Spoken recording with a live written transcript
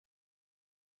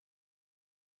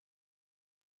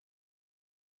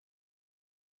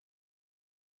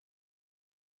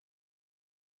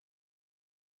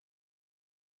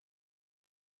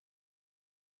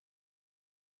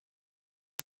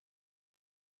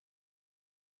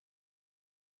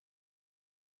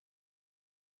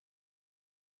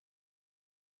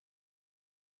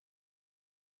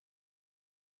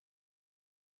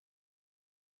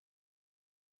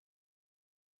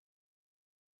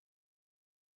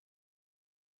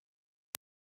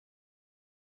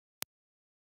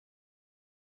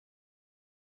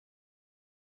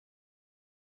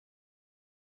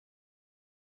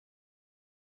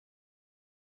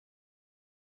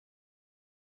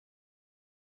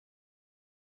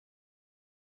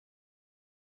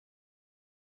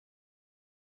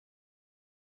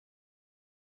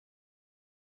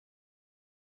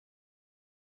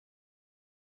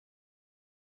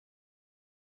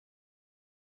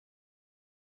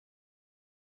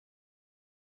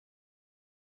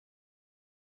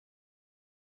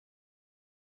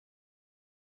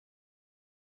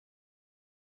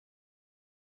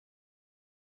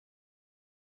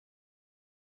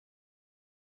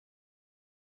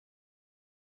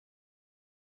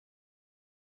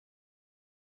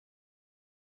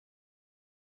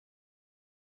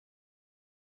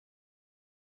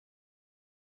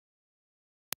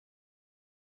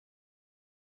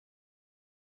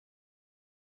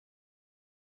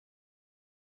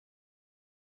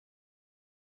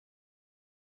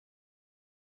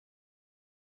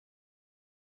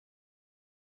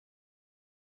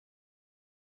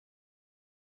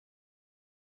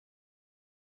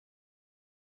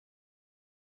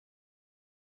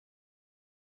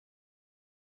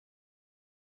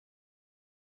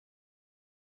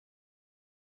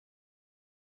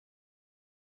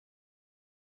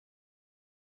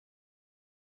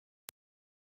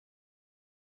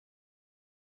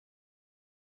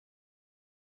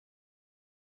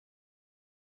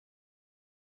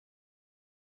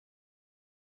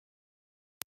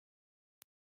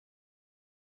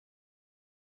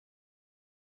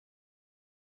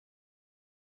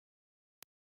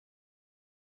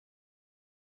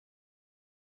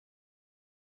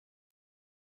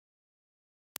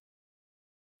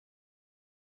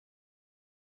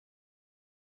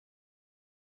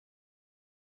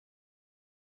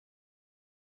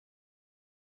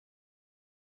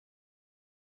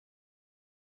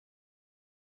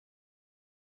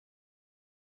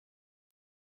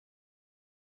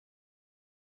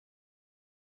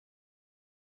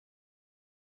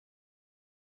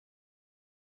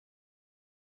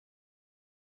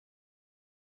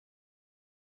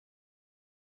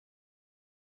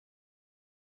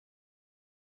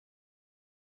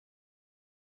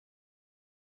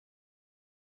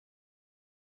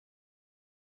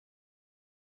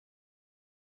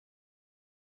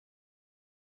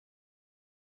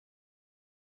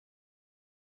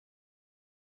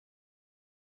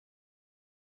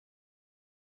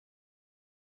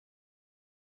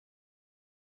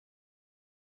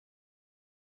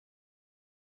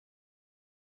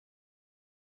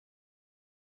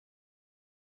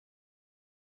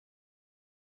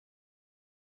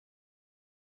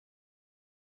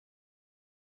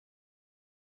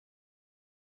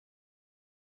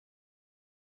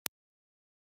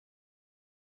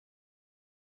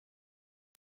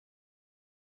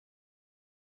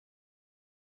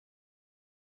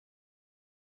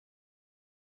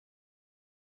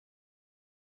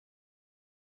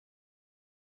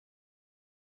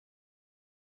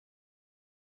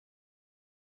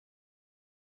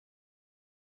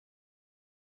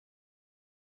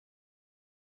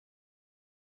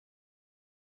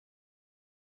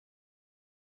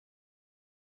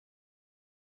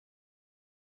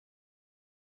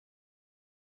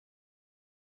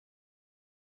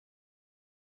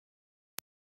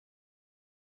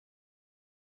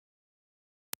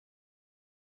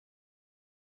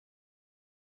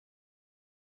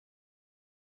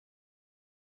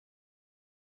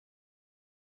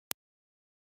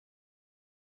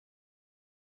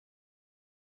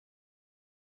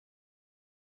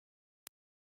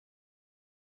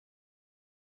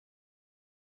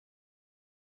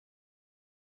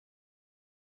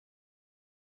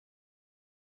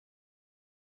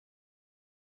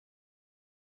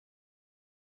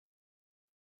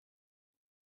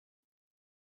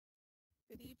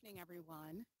Good evening,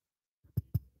 everyone.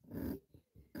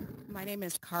 My name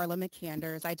is Carla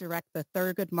McCanders. I direct the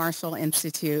Thurgood Marshall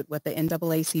Institute with the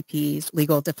NAACP's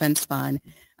Legal Defense Fund.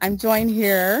 I'm joined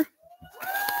here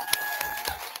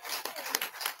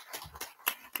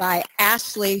by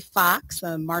Ashley Fox,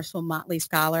 a Marshall Motley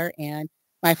Scholar and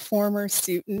my former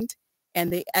student and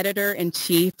the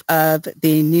editor-in-chief of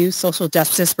the new Social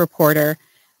Justice Reporter,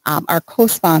 our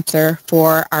co-sponsor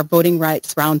for our Voting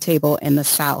Rights Roundtable in the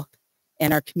South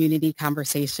and our community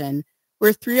conversation.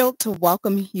 We're thrilled to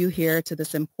welcome you here to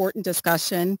this important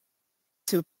discussion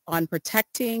on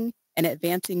protecting and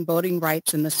advancing voting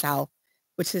rights in the South,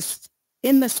 which is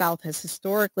in the South has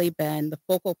historically been the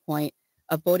focal point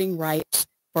of voting rights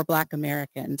for Black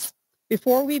Americans.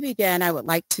 Before we begin, I would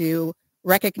like to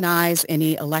recognize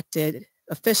any elected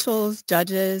officials,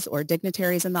 judges, or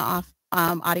dignitaries in the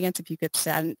audience. If you could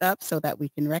stand up so that we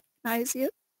can recognize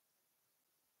you.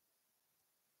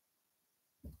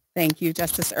 Thank you,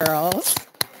 Justice Earls.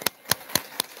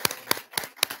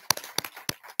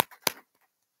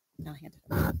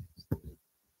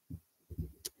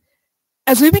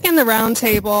 As we begin the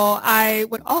roundtable, I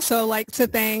would also like to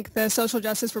thank the Social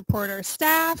Justice Reporter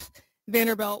staff,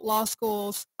 Vanderbilt Law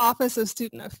School's Office of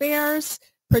Student Affairs,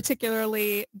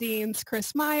 particularly Deans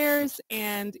Chris Myers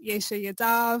and Yesha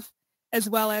Yadav, as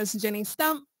well as Jenny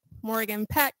Stump, Morgan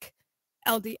Peck,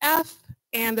 LDF,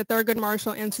 and the Thurgood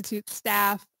Marshall Institute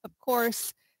staff, of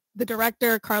course, the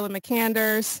director, Carla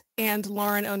McCanders, and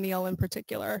Lauren O'Neill in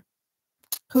particular,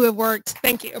 who have worked,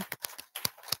 thank you,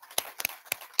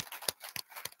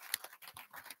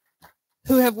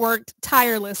 who have worked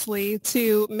tirelessly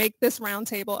to make this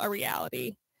roundtable a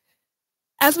reality.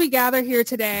 As we gather here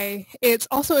today, it's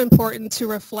also important to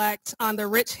reflect on the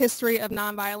rich history of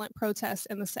nonviolent protests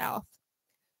in the South,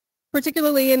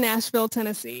 particularly in Nashville,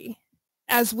 Tennessee.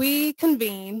 As we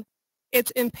convene,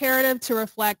 it's imperative to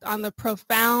reflect on the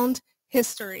profound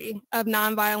history of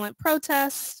nonviolent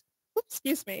protests,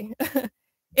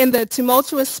 in the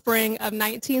tumultuous spring of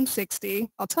 1960.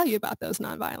 I'll tell you about those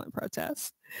nonviolent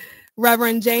protests.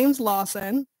 Reverend James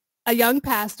Lawson, a young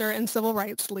pastor and civil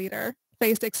rights leader,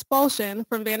 faced expulsion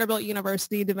from Vanderbilt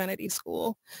University Divinity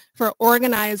School for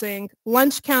organizing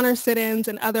lunch counter sit-ins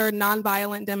and other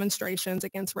nonviolent demonstrations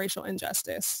against racial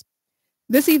injustice.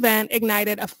 This event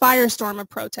ignited a firestorm of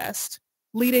protest,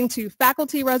 leading to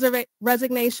faculty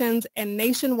resignations and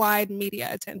nationwide media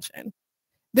attention.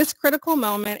 This critical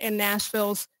moment in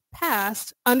Nashville's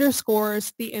past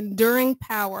underscores the enduring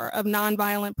power of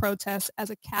nonviolent protests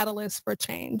as a catalyst for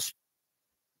change.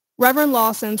 Reverend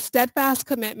Lawson's steadfast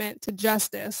commitment to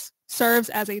justice serves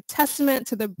as a testament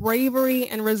to the bravery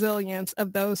and resilience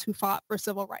of those who fought for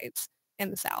civil rights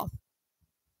in the South.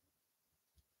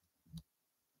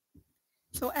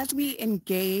 So as we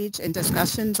engage in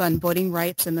discussions on voting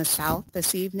rights in the South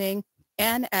this evening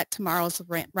and at tomorrow's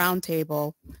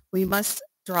roundtable, we must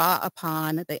draw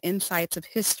upon the insights of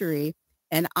history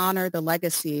and honor the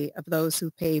legacy of those who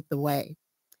paved the way.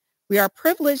 We are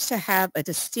privileged to have a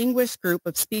distinguished group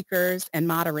of speakers and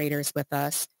moderators with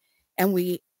us, and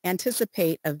we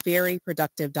anticipate a very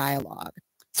productive dialogue.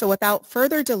 So without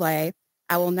further delay,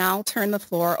 I will now turn the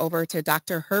floor over to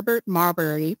Dr. Herbert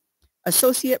Marbury,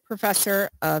 Associate Professor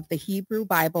of the Hebrew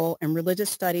Bible and Religious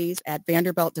Studies at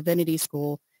Vanderbilt Divinity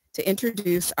School, to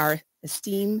introduce our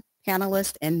esteemed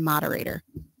panelist and moderator.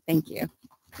 Thank you.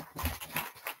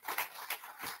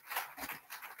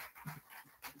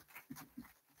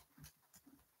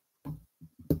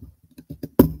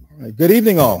 All right, good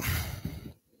evening, all.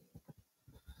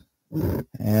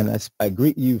 And I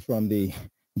greet you from the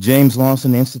James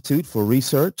Lawson Institute for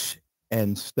Research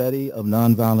and Study of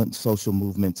Nonviolent Social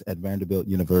Movements at Vanderbilt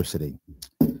University.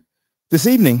 This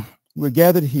evening, we're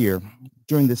gathered here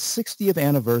during the 60th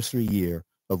anniversary year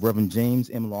of Reverend James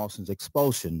M. Lawson's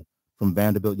expulsion from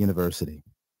Vanderbilt University.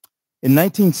 In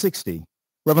 1960,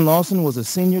 Reverend Lawson was a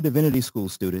senior divinity school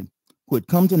student who had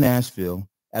come to Nashville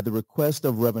at the request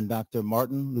of Reverend Dr.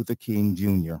 Martin Luther King,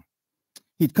 Jr.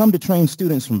 He'd come to train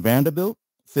students from Vanderbilt,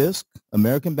 Fisk,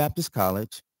 American Baptist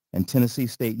College, and Tennessee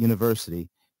State University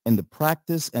in the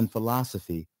practice and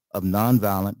philosophy of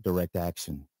nonviolent direct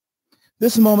action.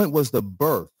 This moment was the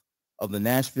birth of the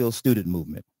Nashville student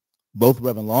movement. Both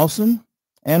Reverend Lawson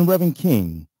and Reverend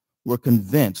King were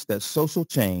convinced that social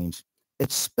change,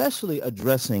 especially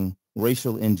addressing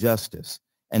racial injustice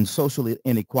and social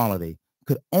inequality,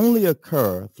 could only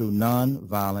occur through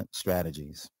nonviolent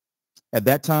strategies. At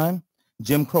that time,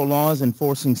 Jim Crow laws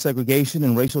enforcing segregation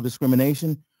and racial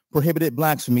discrimination prohibited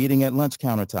blacks from eating at lunch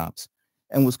countertops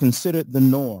and was considered the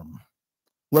norm.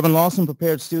 Reverend Lawson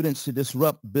prepared students to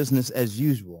disrupt business as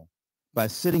usual by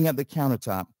sitting at the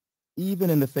countertop even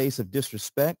in the face of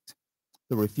disrespect,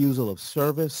 the refusal of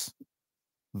service,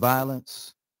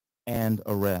 violence, and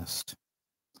arrest.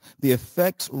 The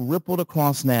effects rippled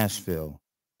across Nashville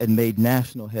and made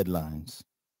national headlines.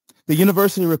 The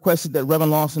university requested that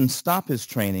Reverend Lawson stop his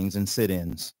trainings and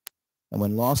sit-ins. And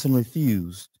when Lawson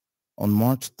refused, on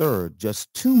March 3rd,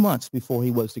 just 2 months before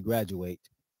he was to graduate,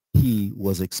 he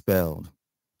was expelled.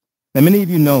 Now, many of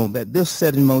you know that this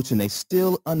set in motion a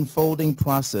still unfolding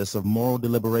process of moral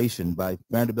deliberation by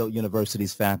Vanderbilt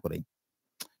University's faculty.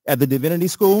 At the Divinity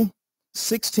School,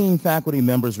 16 faculty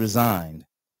members resigned,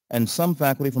 and some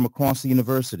faculty from across the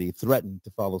university threatened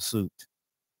to follow suit.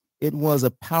 It was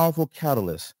a powerful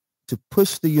catalyst to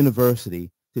push the university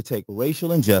to take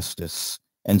racial injustice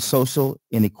and social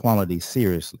inequality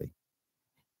seriously,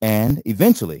 and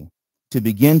eventually to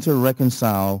begin to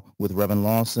reconcile with Reverend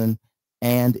Lawson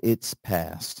and its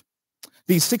past.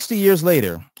 These 60 years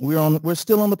later, we're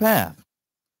still on the path.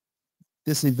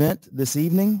 This event this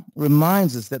evening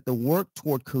reminds us that the work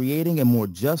toward creating a more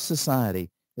just society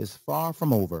is far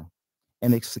from over,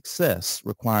 and its success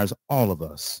requires all of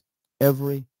us,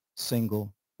 every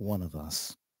single one of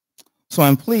us. So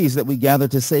I'm pleased that we gather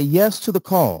to say yes to the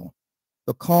call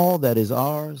that is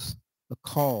ours, the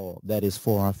call that is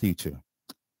for our future.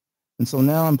 And so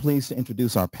now I'm pleased to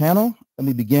introduce our panel. Let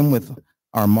me begin with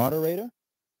our moderator,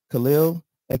 Khalil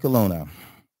Ekulona.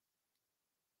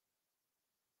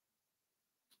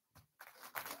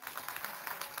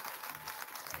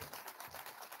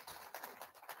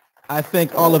 I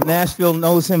think all of Nashville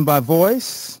knows him by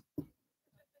voice,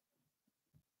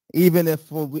 even if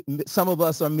some of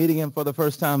us are meeting him for the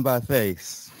first time by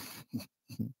face.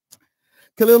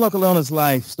 Khalil Ekulona's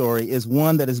life story is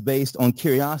one that is based on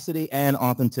curiosity and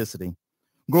authenticity.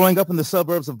 Growing up in the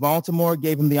suburbs of Baltimore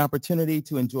gave him the opportunity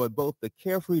to enjoy both the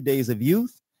carefree days of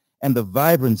youth and the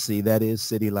vibrancy that is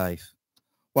city life.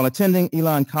 While attending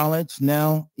Elon College,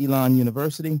 now Elon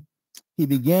University, he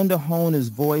began to hone his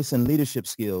voice and leadership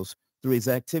skills through his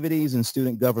activities in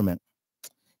student government.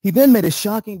 He then made a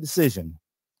shocking decision.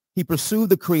 He pursued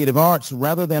the creative arts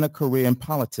rather than a career in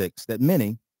politics that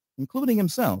many, including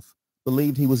himself,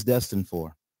 believed he was destined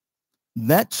for.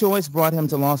 That choice brought him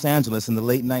to Los Angeles in the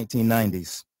late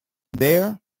 1990s.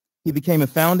 There, he became a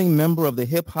founding member of the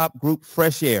hip-hop group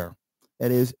Fresh Air.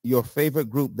 That is your favorite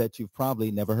group that you've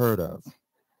probably never heard of.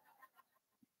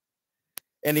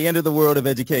 And he entered the world of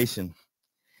education.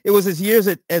 It was his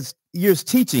years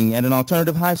teaching at an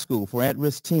alternative high school for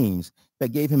at-risk teens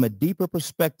that gave him a deeper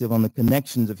perspective on the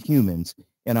connections of humans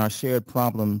and our shared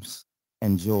problems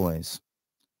and joys.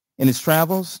 In his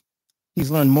travels,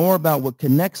 he's learned more about what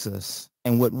connects us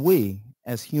and what we,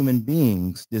 as human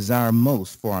beings, desire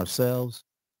most for ourselves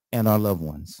and our loved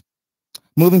ones.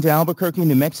 Moving to Albuquerque,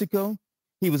 New Mexico,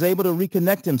 he was able to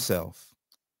reconnect himself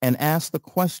and ask the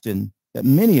question that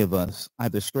many of us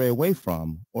either stray away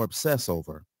from or obsess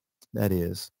over. That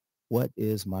is, what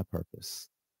is my purpose?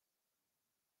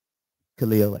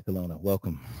 Khalil Ekulona,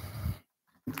 welcome.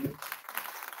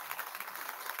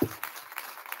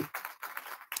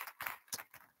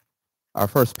 Our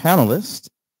first panelist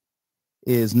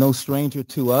is no stranger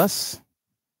to us.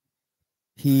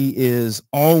 He is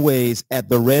always at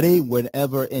the ready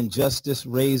whenever injustice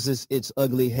raises its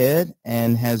ugly head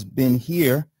and has been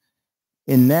here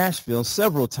in Nashville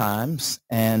several times,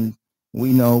 and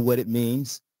we know what it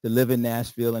means to live in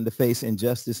Nashville and to face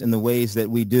injustice in the ways that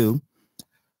we do.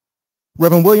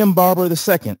 Reverend William Barber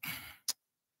II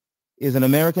is an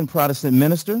American Protestant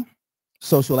minister,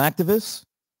 social activist,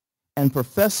 and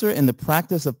professor in the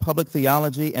practice of public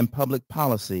theology and public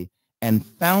policy, and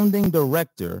founding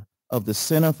director of the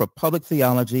Center for Public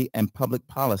Theology and Public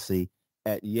Policy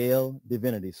at Yale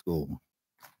Divinity School.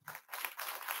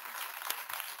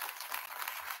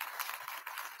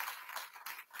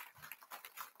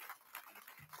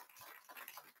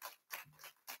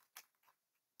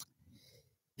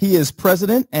 He is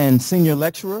president and senior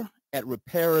lecturer at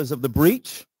Repairers of the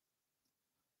Breach,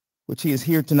 which he is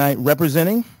here tonight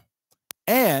representing,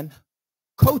 and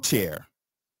co-chair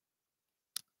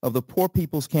of the Poor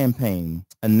People's Campaign,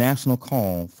 a national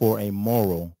call for a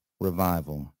moral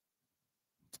revival.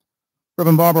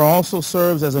 Reverend Barber also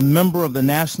serves as a member of the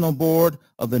National Board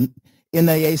of the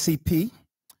NAACP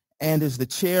and is the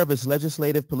chair of its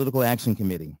Legislative Political Action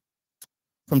Committee.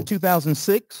 From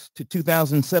 2006 to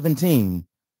 2017,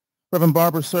 Reverend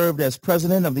Barber served as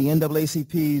president of the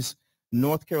NAACP's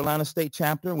North Carolina State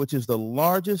Chapter, which is the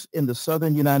largest in the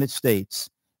southern United States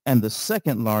and the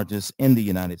second largest in the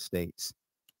United States.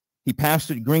 He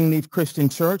pastored Greenleaf Christian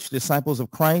Church, Disciples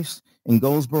of Christ, in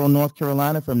Goldsboro, North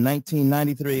Carolina from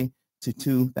 1993 to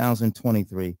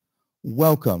 2023.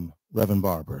 Welcome, Reverend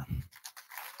Barber.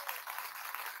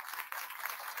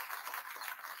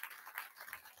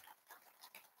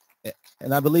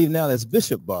 And I believe now that's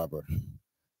Bishop Barber.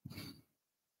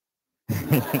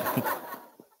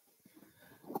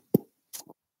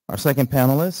 Our second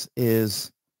panelist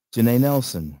is Janai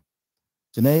Nelson.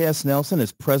 Janai S. Nelson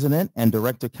is President and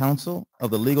Director-Counsel of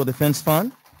the Legal Defense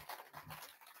Fund.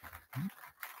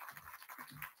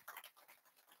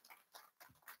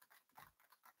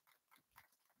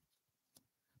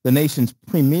 The nation's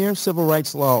premier civil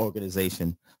rights law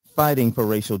organization fighting for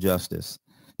racial justice.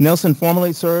 Nelson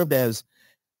formerly served as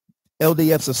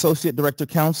LDF's Associate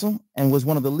Director-Counsel and was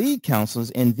one of the lead counsels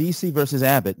in VC versus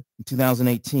Abbott in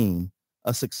 2018,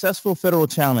 a successful federal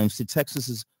challenge to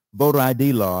Texas's voter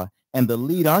ID law and the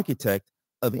lead architect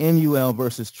of MUL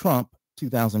versus Trump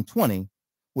 2020,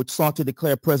 which sought to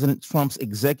declare President Trump's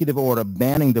executive order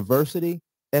banning diversity,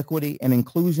 equity, and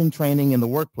inclusion training in the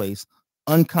workplace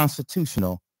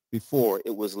unconstitutional before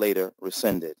it was later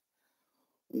rescinded.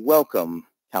 Welcome,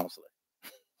 Counselor.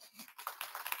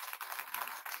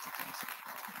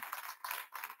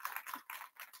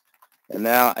 And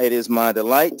now it is my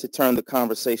delight to turn the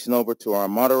conversation over to our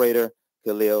moderator,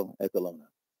 Khalil Ekalona.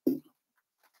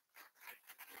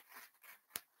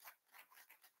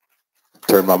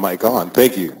 Turn my mic on.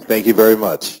 Thank you. Thank you very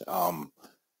much.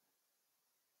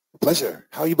 Pleasure.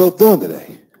 How are you both doing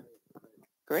today?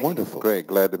 Great. Wonderful. Great.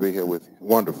 Glad to be here with you.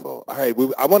 Wonderful. All right.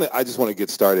 I just want to get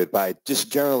started by just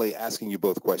generally asking you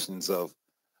both questions of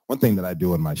one thing that I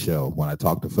do on my show when I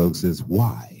talk to folks is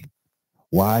why?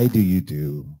 Why do you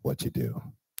do what you do?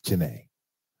 Janai,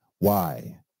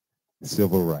 why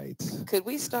civil rights? Could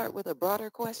we start with a broader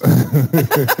question?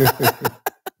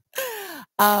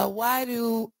 Why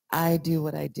do I do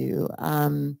what I do?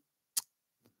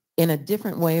 In a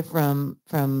different way from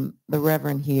the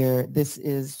Reverend here, this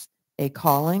is a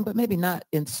calling, but maybe not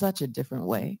in such a different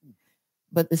way.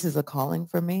 But this is a calling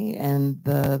for me, and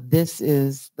this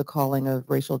is the calling of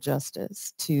racial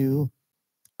justice, to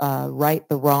right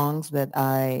the wrongs that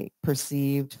I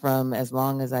perceived from as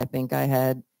long as I think I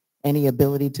had any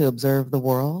ability to observe the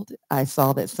world. I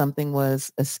saw that something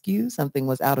was askew, something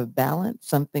was out of balance,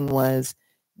 something was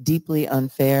deeply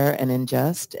unfair and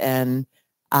unjust, and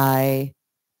I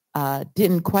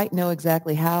didn't quite know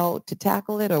exactly how to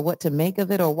tackle it or what to make of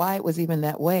it or why it was even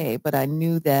that way, but I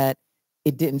knew that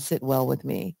it didn't sit well with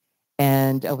me.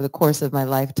 And over the course of my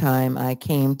lifetime, I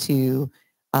came to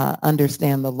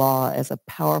understand the law as a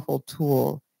powerful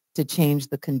tool to change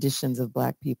the conditions of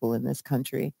Black people in this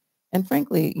country, and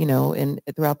frankly,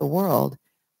 throughout the world.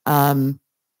 And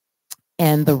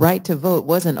the right to vote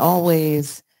wasn't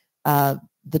always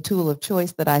the tool of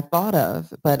choice that I thought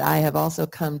of, but I have also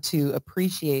come to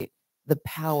appreciate the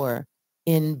power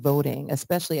in voting,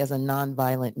 especially as a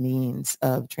nonviolent means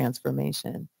of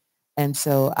transformation. And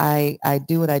so I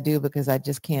do what I do because I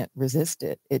just can't resist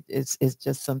it. It's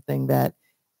just something that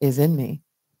is in me.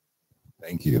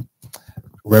 Thank you.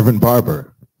 Reverend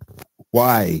Barber,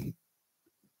 why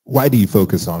do you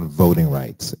focus on voting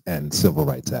rights and civil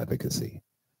rights advocacy?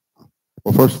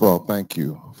 Well, first of all, thank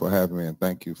you for having me, and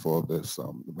thank you for this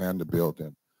Vanderbilt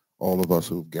and all of us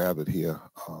who've gathered here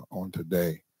on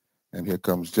today. And here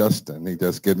comes Justin. He's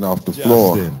just getting off the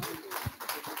floor.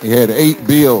 He had 8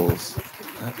 bills.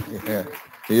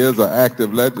 He is an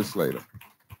active legislator.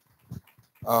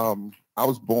 I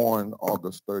was born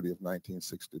August 30th,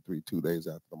 1963, 2 days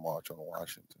after the March on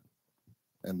Washington.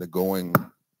 And the going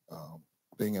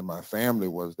thing in my family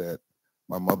was that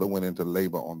my mother went into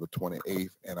labor on the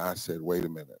 28th, and I said, wait a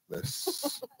minute,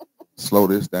 let's slow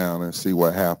this down and see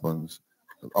what happens.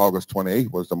 August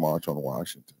 28th was the March on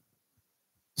Washington.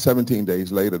 17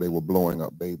 days later, they were blowing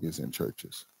up babies in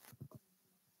churches.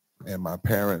 And my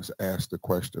parents asked the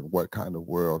question, what kind of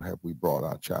world have we brought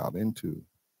our child into?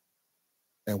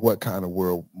 And what kind of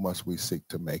world must we seek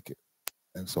to make it?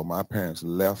 And so my parents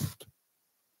left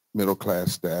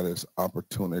middle-class status,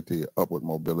 opportunity, upward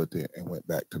mobility, and went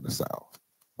back to the South,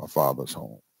 my father's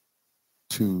home,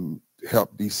 to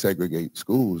help desegregate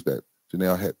schools that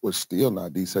Janelle was still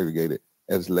not desegregated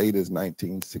as late as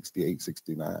 1968,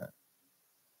 69.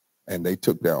 And they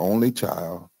took their only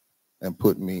child and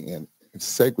put me in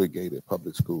segregated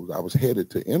public schools. I was headed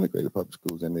to integrated public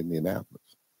schools in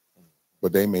Indianapolis,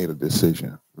 but they made a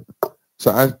decision.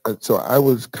 So I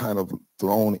was kind of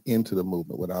thrown into the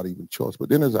movement without even choice. But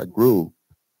then as I grew,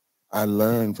 I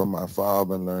learned from my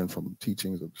father and learned from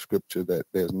teachings of scripture that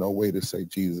there's no way to say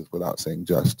Jesus without saying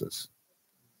justice.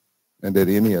 And that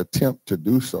any attempt to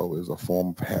do so is a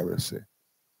form of heresy.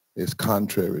 It's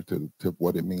contrary to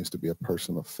what it means to be a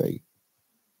person of faith.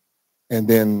 And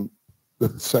then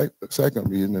the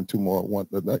second reason, and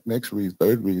the next reason,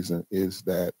 third reason is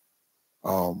that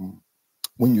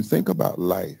when you think about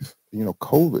life,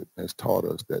 COVID has taught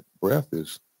us that breath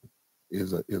is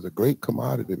is a great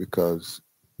commodity because,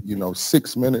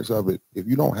 6 minutes of it, if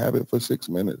you don't have it for 6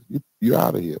 minutes, you're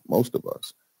out of here, most of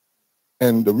us.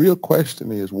 And the real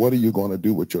question is, what are you going to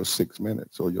do with your 6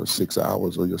 minutes or your 6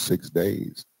 hours or your 6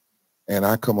 days? And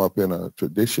I come up in a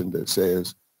tradition that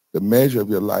says the measure of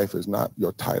your life is not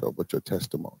your title, but your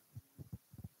testimony.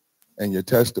 And your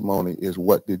testimony is,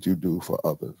 what did you do for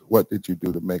others? What did you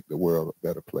do to make the world a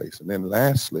better place? And then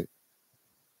lastly,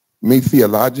 me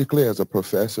theologically, as a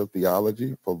professor of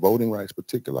theology, for voting rights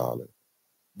particularly,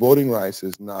 voting rights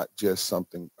is not just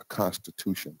something a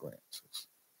constitution grants us.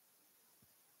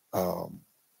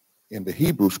 In the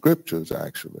Hebrew scriptures,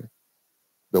 actually,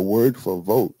 the word for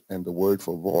vote and the word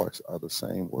for voice are the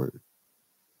same word.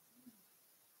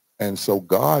 And so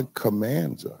God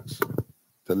commands us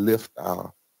to lift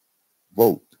our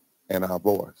vote and our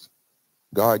voice.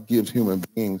 God gives human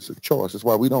beings a choice. That's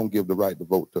why we don't give the right to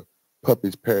vote to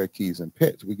puppies, parakeets, and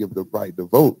pets. We give the right to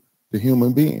vote to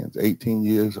human beings, 18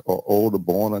 years or older,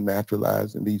 born or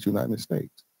naturalized in these United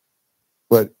States.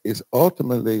 But it's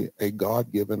ultimately a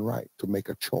God-given right to make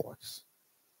a choice.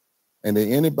 And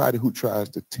then anybody who tries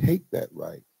to take that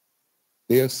right,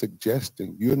 they're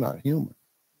suggesting you're not human.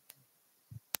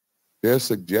 They're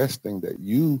suggesting that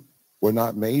you were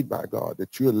not made by God,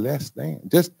 that you're less than,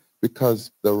 just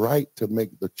because the right to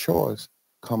make the choice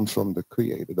comes from the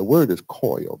Creator. The word is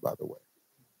koil, by the way.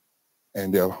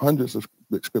 And there are hundreds of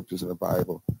scriptures in the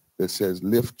Bible that says,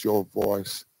 lift your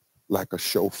voice like a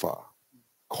shofar.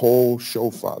 Kol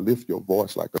shofar, lift your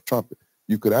voice like a trumpet.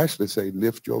 You could actually say,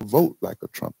 lift your vote like a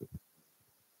trumpet.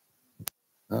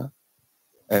 Huh?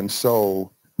 And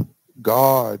so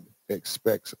God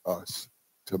expects us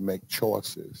to make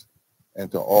choices and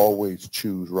to always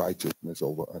choose righteousness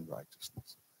over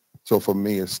unrighteousness. So for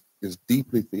me, it's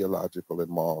deeply theological and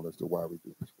moral as to why we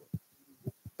do this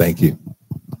work. Thank you.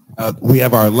 We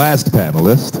have our last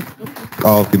panelist.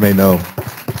 All you may know,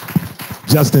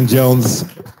 Justin Jones,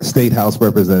 State House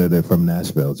Representative from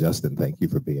Nashville. Justin, thank you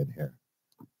for being here.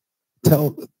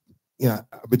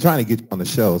 I've been trying to get you on the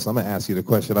show, so I'm going to ask you the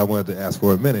question I wanted to ask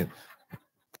for a minute.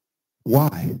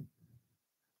 Why?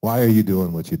 Why are you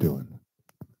doing what you're doing?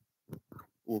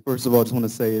 Well, first of all, I just want to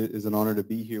say it is an honor to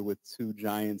be here with two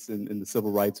giants in the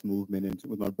civil rights movement and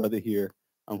with my brother here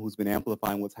who's been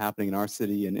amplifying what's happening in our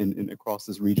city and across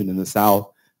this region in the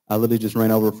South. I literally just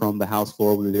ran over from the House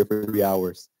floor. We were there for 3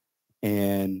 hours.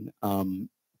 And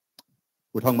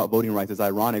we're talking about voting rights. It's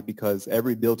ironic because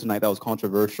every bill tonight that was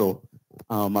controversial,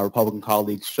 my Republican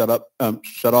colleagues shut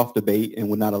off debate and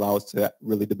would not allow us to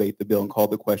really debate the bill and call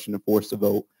the question and force the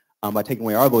vote by taking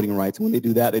away our voting rights. And when they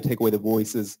do that, they take away the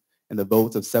voices and the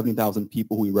votes of 70,000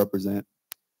 people who we represent.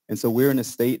 And so we're in a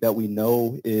state that we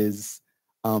know is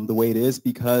the way it is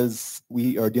because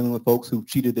we are dealing with folks who've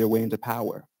cheated their way into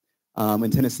power.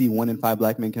 In Tennessee, 1 in 5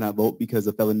 black men cannot vote because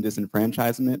of felony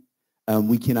disenfranchisement.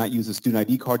 We cannot use a student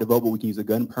ID card to vote, but we can use a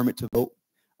gun permit to vote.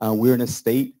 We're in a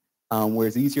state where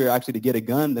it's easier actually to get a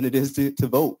gun than it is to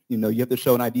vote. You have to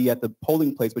show an ID at the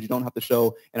polling place, but you don't have to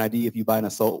show an ID if you buy an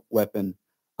assault weapon.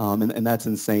 And that's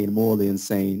insane, morally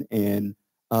insane. And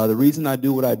the reason I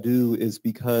do what I do is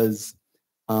because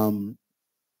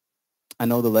I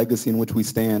know the legacy in which we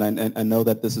stand. I know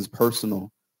that this is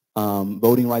personal.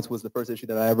 Voting rights was the first issue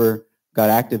that I ever got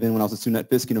active in when I was a student at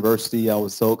Fisk University. I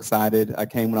was so excited. I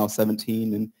came when I was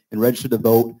 17 and registered to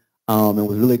vote and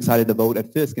was really excited to vote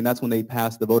at Fisk. And that's when they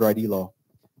passed the voter ID law,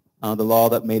 the law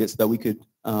that made it so that we could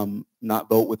not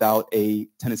vote without a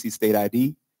Tennessee state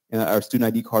ID. And our student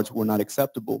ID cards were not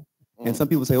acceptable. And some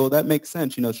people say, well, that makes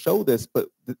sense, show this. But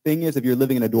the thing is, if you're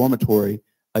living in a dormitory,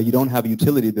 you don't have a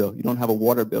utility bill. You don't have a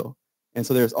water bill. And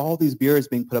so there's all these barriers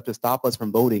being put up to stop us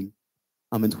from voting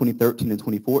in 2013 and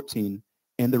 2014.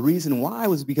 And the reason why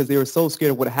was because they were so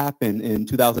scared of what happened in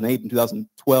 2008 and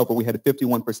 2012, where we had a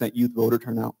 51% youth voter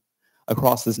turnout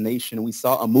across this nation. And we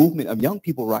saw a movement of young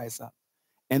people rise up.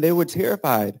 And they were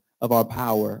terrified of our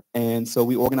power. And so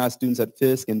we organized students at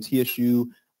Fisk and TSU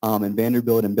and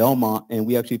Vanderbilt and Belmont, and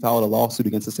we actually filed a lawsuit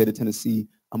against the state of Tennessee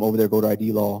over their voter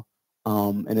ID law.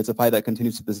 And it's a fight that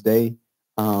continues to this day.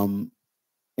 And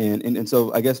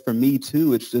so I guess for me,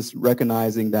 too, it's just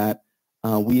recognizing that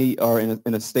we are in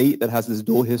a state that has this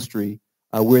dual history.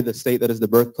 We're the state that is the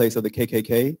birthplace of the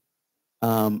KKK,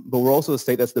 but we're also a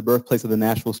state that's the birthplace of the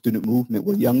Nashville student movement,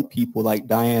 where young people like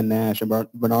Diane Nash and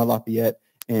Bernard Lafayette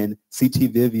and C.T.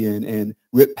 Vivian and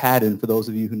Rip Padden, for those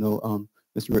of you who know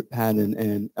Mr. Rip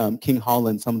Padden, and King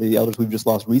Holland, some of the elders we've just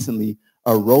lost recently,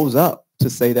 rose up to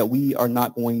say that we are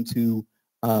not going to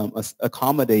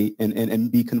accommodate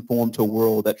and be conformed to a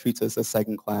world that treats us as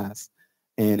second class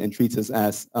and treats us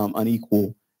as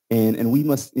unequal. And we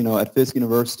must, at Fisk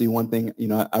University, one thing,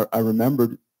 I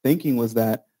remembered thinking was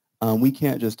that we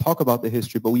can't just talk about the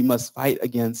history, but we must fight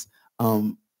against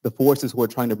the forces who are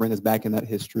trying to bring us back in that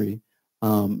history,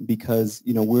 because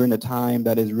we're in a time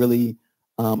that is really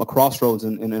a crossroads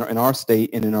in our state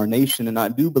and in our nation. And I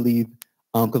do believe,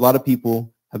 because a lot of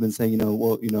people have been saying,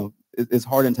 it's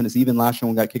hard in Tennessee. Even last year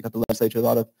when we got kicked out the legislature, a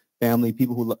lot of family,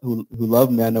 people who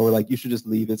love me, I know, were like, you should just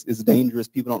leave. It's dangerous.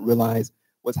 People don't realize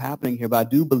what's happening here. But I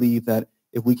do believe that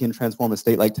if we can transform a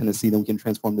state like Tennessee, then we can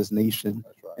transform this nation.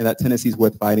 That's right. And that Tennessee is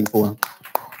worth fighting for.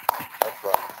 That's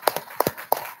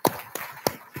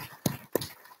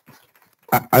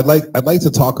right. I'd like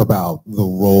to talk about the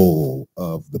role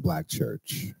of the Black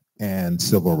church and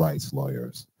civil rights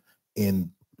lawyers in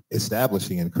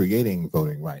establishing and creating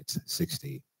voting rights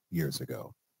 60 years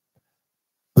ago.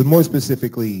 But more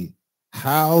specifically,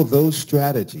 how those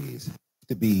strategies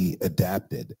to be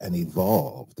adapted and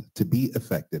evolved to be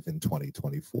effective in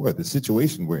 2024. The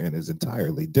situation we're in is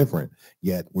entirely different,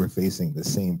 yet we're facing the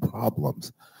same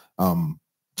problems.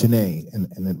 Janai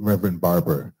and Reverend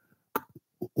Barber,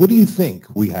 what do you think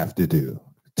we have to do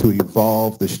to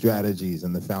evolve the strategies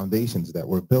and the foundations that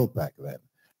were built back then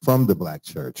from the Black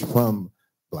church, from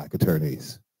Black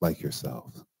attorneys like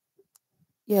yourself?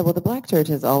 Yeah, well, the Black church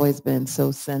has always been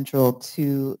so central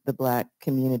to the Black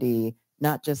community,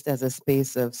 not just as a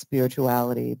space of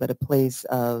spirituality, but a place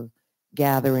of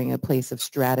gathering, a place of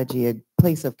strategy, a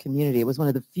place of community. It was one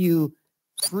of the few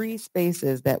free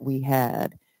spaces that we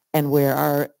had, and where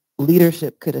our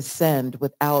leadership could ascend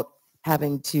without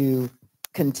having to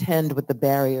contend with the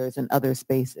barriers in other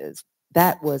spaces.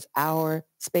 That was our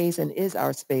space and is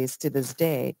our space to this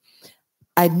day.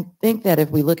 I think that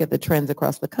if we look at the trends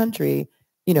across the country,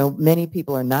 many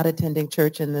people are not attending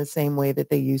church in the same way that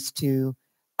they used to.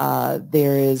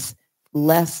 There is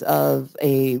less of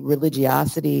a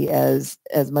religiosity as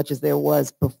much as there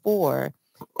was before.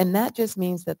 And that just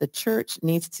means that the church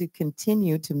needs to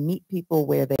continue to meet people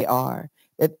where they are.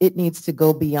 That it needs to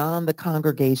go beyond the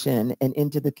congregation and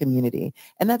into the community.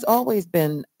 And that's always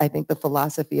been, I think, the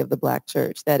philosophy of the Black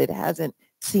church, that it hasn't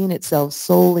seen itself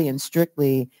solely and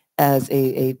strictly as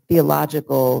a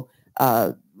theological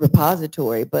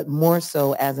repository, but more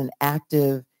so as an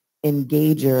active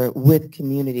engager with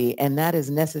community. And that is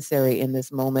necessary in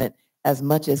this moment as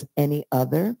much as any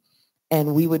other.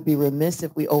 And we would be remiss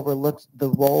if we overlooked the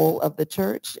role of the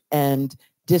church and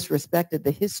disrespected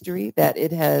the history that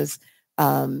it has,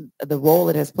 the role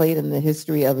it has played in the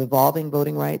history of evolving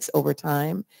voting rights over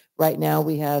time. Right now,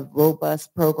 we have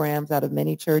robust programs out of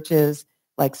many churches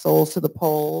like Souls to the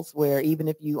Polls, where even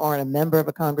if you aren't a member of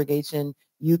a congregation,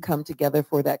 you come together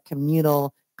for that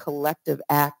communal, collective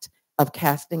act of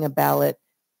casting a ballot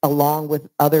along with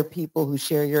other people who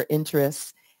share your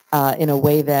interests in a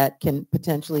way that can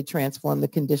potentially transform the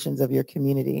conditions of your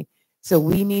community. So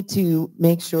we need to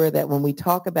make sure that when we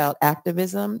talk about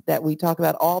activism, that we talk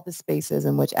about all the spaces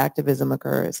in which activism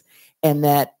occurs, and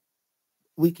that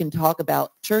we can talk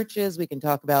about churches, we can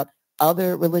talk about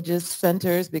other religious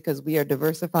centers, because we are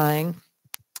diversifying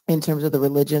in terms of the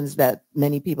religions that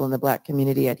many people in the Black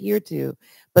community adhere to.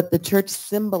 But the church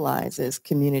symbolizes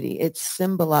community. It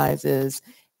symbolizes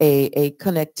a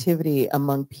connectivity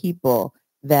among people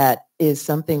that is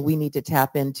something we need to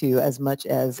tap into as much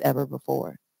as ever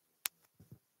before.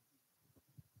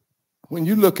 When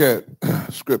you look at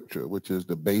scripture, which is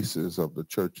the basis of the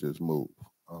church's move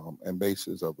and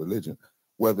basis of religion,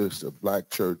 whether it's a Black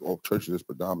church or churches that's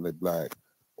predominantly Black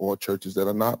or churches that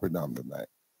are not predominantly Black,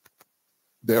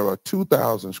 there are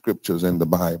 2,000 scriptures in the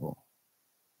Bible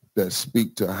that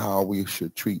speak to how we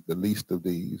should treat the least of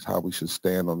these, how we should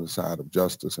stand on the side of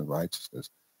justice and righteousness.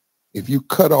 If you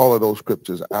cut all of those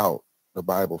scriptures out, the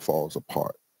Bible falls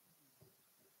apart.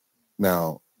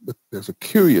 Now, there's a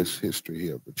curious history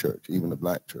here of the church, even the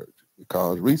Black church,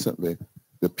 because recently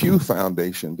the Pew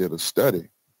Foundation did a study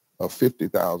of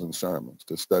 50,000 sermons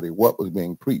to study what was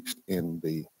being preached in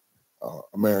the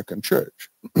American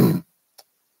church.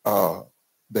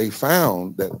 They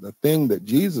found that the thing that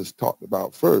Jesus talked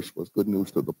about first was good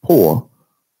news to the poor,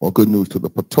 or good news to the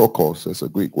patokos. That's a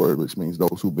Greek word which means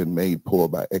those who've been made poor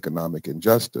by economic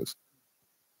injustice.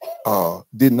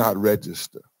 Did not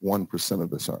register 1% of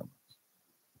the sermons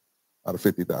out of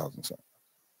 50,000 sermons.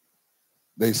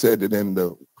 They said that in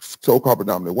the so-called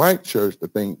predominantly white church, the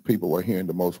thing people were hearing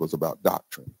the most was about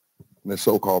doctrine. In the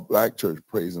so-called Black church,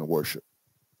 praise and worship.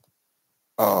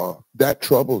 That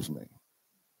troubles me,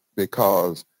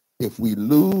 because if we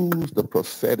lose the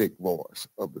prophetic voice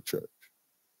of the church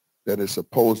that is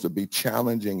supposed to be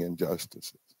challenging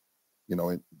injustices,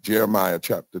 in Jeremiah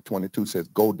chapter 22 says,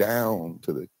 go down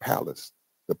to the palace,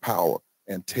 the power,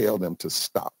 and tell them to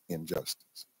stop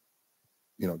injustice.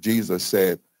 Jesus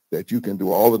said, that you can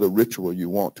do all of the ritual you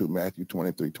want to, Matthew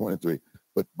 23:23,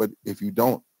 but if you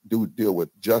don't deal with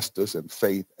justice and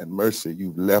faith and mercy,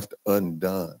 you've left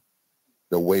undone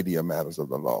the weightier matters of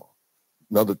the law.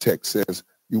 Another text says,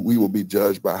 we will be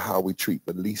judged by how we treat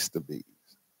the least of these.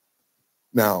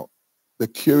 Now, the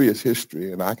curious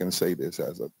history, and I can say this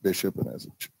as a bishop and as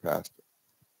a pastor,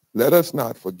 let us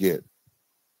not forget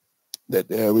that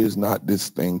there is not this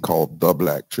thing called the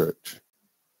black church.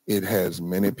 It has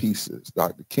many pieces.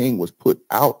 Dr. King was put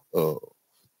out of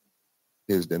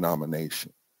his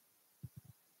denomination.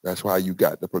 That's why you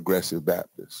got the Progressive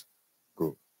Baptist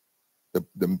group.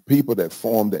 The people that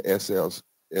formed the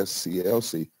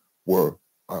SCLC were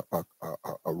a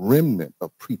remnant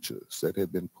of preachers that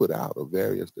had been put out of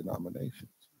various denominations.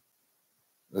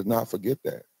 Let's not forget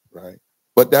that, right?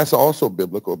 But that's also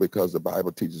biblical because the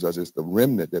Bible teaches us it's the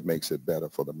remnant that makes it better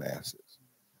for the masses.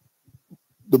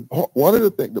 One of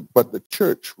the things, but the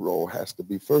church role has to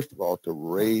be, first of all, to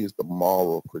raise the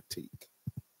moral critique.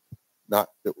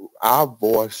 Our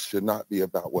voice should not be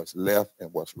about what's left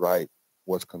and what's right,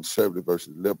 what's conservative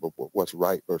versus liberal, but what's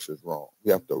right versus wrong.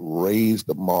 We have to raise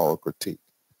the moral critique,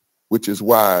 which is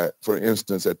why, for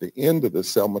instance, at the end of the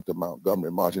Selma to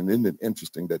Montgomery March, and isn't it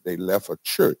interesting that they left a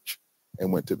church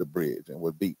and went to the bridge and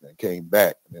were beaten and came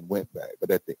back and then went back.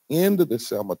 But at the end of the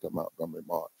Selma to Montgomery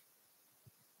March,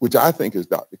 which I think is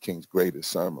Dr. King's greatest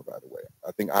sermon, by the way.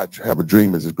 I think I Have a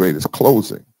Dream is his greatest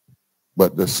closing.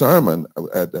 But the sermon,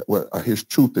 his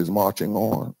truth is marching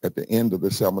on at the end of the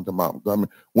Selma to Montgomery,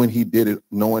 when he did it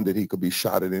knowing that he could be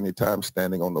shot at any time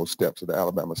standing on those steps of the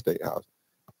Alabama State House.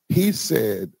 He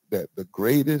said that the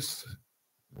greatest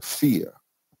fear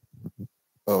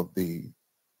of the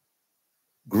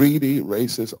greedy,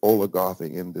 racist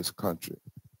oligarchy in this country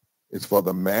is for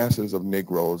the masses of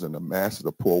Negroes and the masses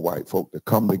of poor white folk to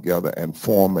come together and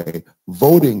form a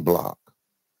voting bloc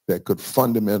that could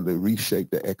fundamentally reshape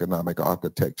the economic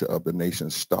architecture of the nation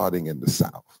starting in the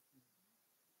South.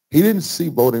 He didn't see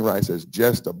voting rights as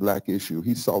just a black issue.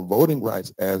 He saw voting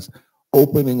rights as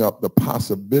opening up the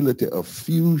possibility of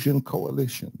fusion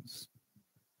coalitions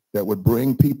that would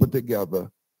bring people together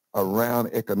around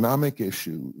economic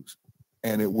issues,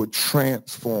 and it would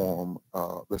transform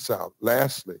the South.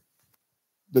 Lastly,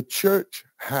 the church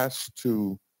has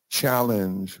to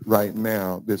challenge right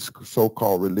now this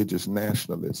so-called religious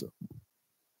nationalism.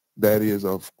 That is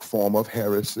a form of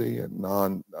heresy and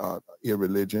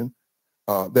non-irreligion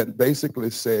that basically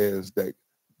says that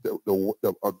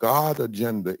a God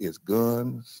agenda is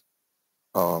guns,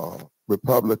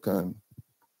 Republican,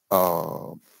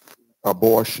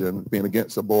 abortion, being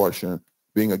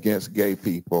against gay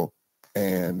people,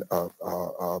 and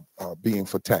being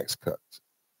for tax cuts.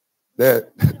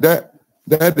 That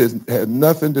has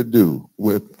nothing to do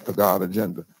with the God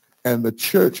agenda. And the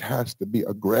church has to be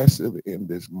aggressive in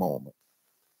this moment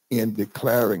in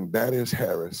declaring that is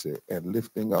heresy and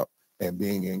lifting up and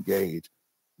being engaged.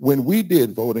 When we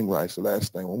did voting rights, the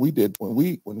last thing, when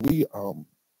we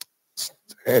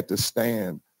had to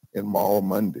stand in Mall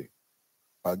Monday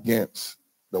against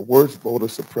the worst voter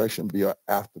suppression bill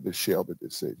after the Shelby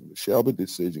decision. The Shelby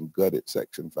decision gutted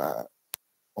Section 5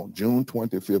 on June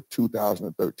 25th,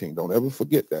 2013. Don't ever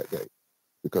forget that date,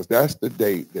 because that's the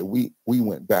date that we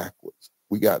went backwards.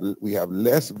 We have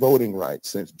less voting rights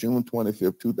since June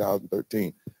 25th,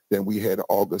 2013 than we had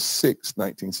August 6,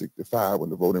 1965, when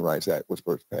the Voting Rights Act was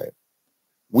first passed.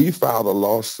 We filed a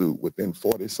lawsuit within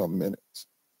 40-some minutes,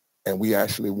 and we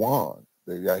actually won.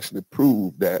 They actually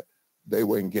proved that they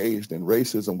were engaged in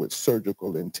racism with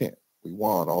surgical intent. We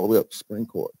won all the way up to Supreme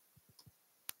Court.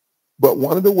 But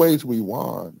one of the ways we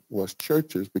won was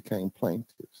churches became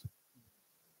plaintiffs,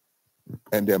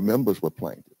 and their members were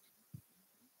plaintiffs,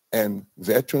 and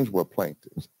veterans were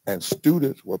plaintiffs, and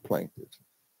students were plaintiffs,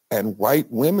 and white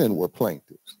women were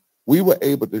plaintiffs. We were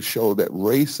able to show that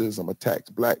racism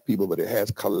attacks black people, but it has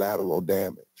collateral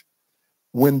damage.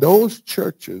 When those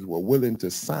churches were willing to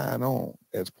sign on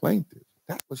as plaintiffs,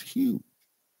 that was huge.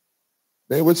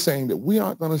 They were saying that we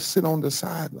aren't going to sit on the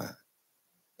sideline.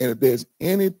 And if there's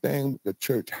anything the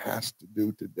church has to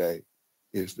do today,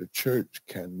 is the church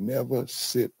can never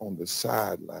sit on the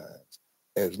sidelines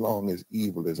as long as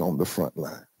evil is on the front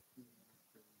line.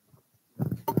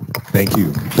 Thank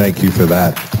you. Thank you for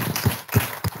that.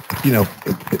 You know,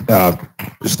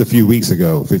 just a few weeks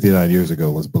ago, 59 years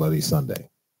ago, was Bloody Sunday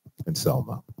in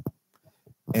Selma.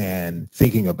 And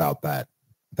thinking about that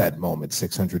moment,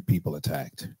 600 people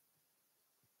attacked.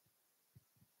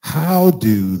 How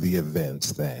do the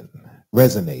events then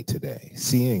resonate today?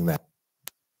 Seeing that,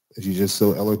 as you just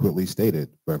so eloquently stated,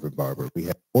 Reverend Barber, we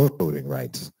have more voting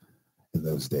rights in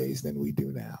those days than we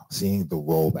do now. Seeing the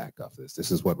rollback of this.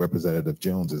 This is what Representative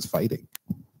Jones is fighting,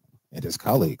 and his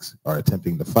colleagues are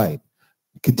attempting to fight,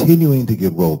 continuing to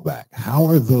get rolled back. How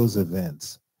are those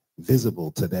events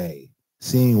visible today,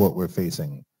 seeing what we're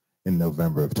facing in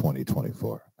November of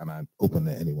 2024? And I'm open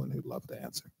to anyone who'd love to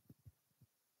answer.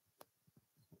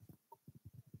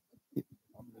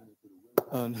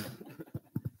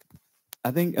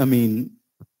 I think,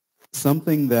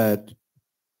 something that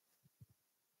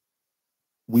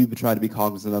we've tried to be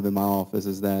cognizant of in my office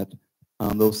is that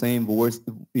those same voice,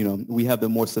 we have the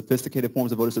more sophisticated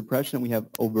forms of voter suppression, and we have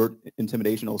overt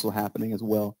intimidation also happening as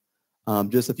well.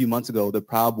 Just a few months ago, the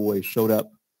Proud Boys showed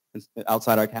up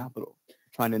outside our Capitol,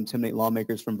 trying to intimidate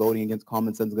lawmakers from voting against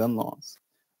common sense gun laws.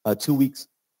 2 weeks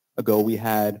ago, we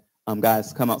had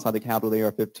guys come outside the Capitol, the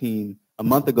AR-15. A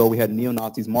month ago, we had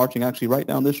neo-Nazis marching actually right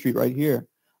down this street right here,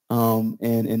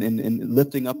 and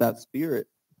lifting up that spirit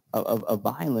of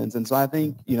violence. And so I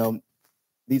think,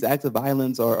 these acts of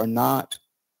violence are not,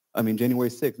 January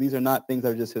 6th, these are not things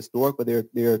that are just historic, but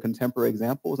they're contemporary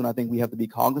examples. And I think we have to be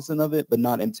cognizant of it, but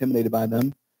not intimidated by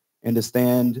them, and to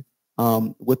stand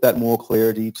with that moral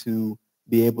clarity to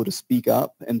be able to speak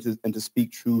up and to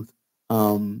speak truth,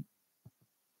 and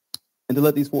to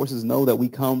let these forces know that we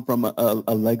come from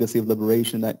a legacy of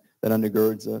liberation that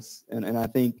undergirds us. And I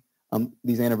think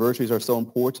these anniversaries are so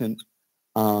important.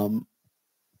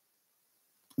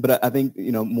 But I think,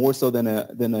 more so than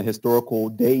a historical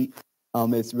date,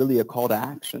 it's really a call to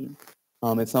action.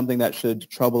 It's something that should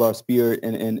trouble our spirit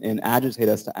and agitate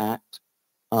us to act.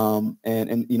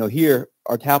 Here,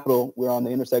 our Capitol, we're on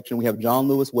the intersection. We have John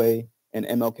Lewis Way and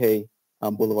MLK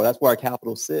Boulevard. That's where our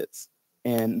Capitol sits.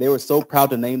 And they were so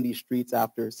proud to name these streets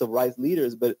after civil rights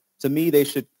leaders. But to me, there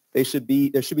should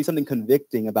be something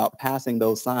convicting about passing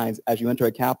those signs as you enter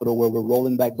a Capitol where we're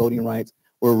rolling back voting rights.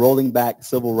 We're rolling back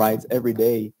civil rights every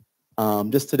day.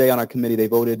 Just today on our committee,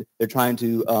 they're trying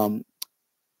to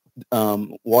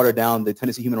water down the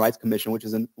Tennessee Human Rights Commission,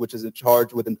 which is in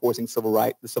charge with enforcing the Civil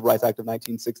Rights Act of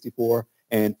 1964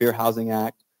 and Fair Housing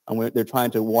Act. And they're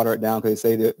trying to water it down because they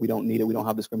say that we don't need it. We don't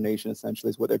have discrimination, essentially,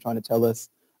 is what they're trying to tell us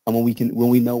when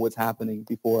we know what's happening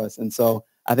before us. And so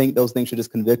I think those things should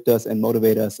just convict us and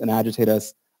motivate us and agitate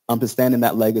us to stand in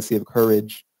that legacy of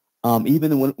courage,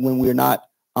 even when we're not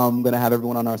going to have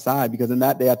everyone on our side. Because in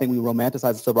that day, I think we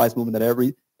romanticized the civil rights movement,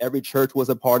 that every church was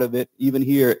a part of it. Even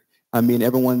here,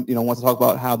 everyone wants to talk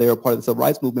about how they were part of the civil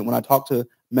rights movement. When I talked to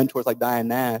mentors like Diane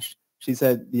Nash, she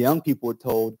said the young people were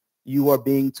told, you are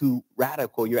being too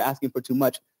radical. You're asking for too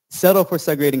much. Settle for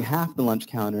segregating half the lunch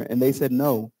counter. And they said,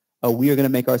 no, we are going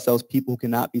to make ourselves people who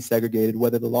cannot be segregated.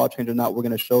 Whether the law changes or not, we're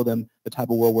going to show them the type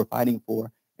of world we're fighting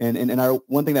for. And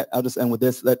one thing that I'll just end with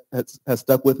this that has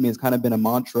stuck with me has kind of been a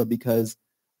mantra, because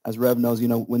as Rev knows,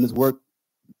 when this work,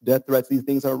 death threats, these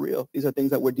things are real. These are things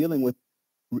that we're dealing with.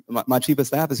 My chief of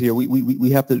staff is here.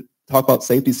 We have to talk about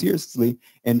safety seriously.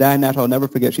 And Diane Nash, I'll never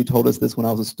forget, she told us this when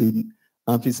I was a student.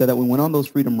 She said that we went on those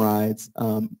freedom rides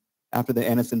after the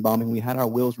Anniston bombing. We had our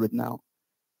wills written out.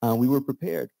 We were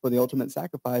prepared for the ultimate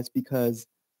sacrifice because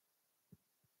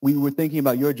we were thinking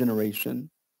about your generation.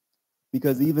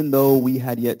 Because even though we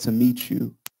had yet to meet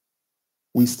you,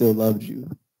 we still loved you.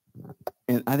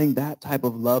 And I think that type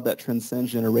of love that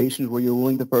transcends generations, where you're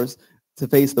willing to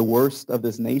face the worst of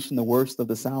this nation, the worst of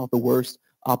the South, the worst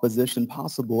opposition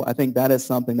possible, I think that is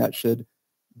something that should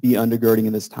be undergirding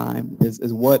in this time,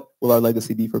 is what will our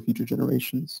legacy be for future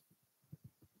generations?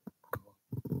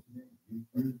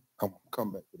 I'll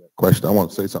come back to that question. I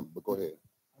want to say something, but go ahead.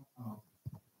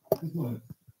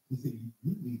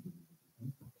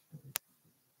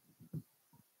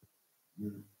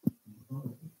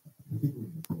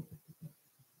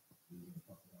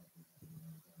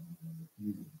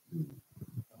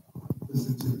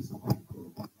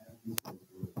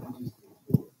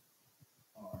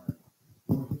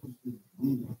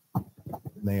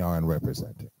 They aren't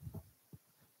represented.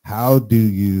 How do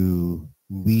you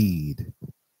lead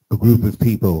a group of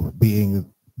people,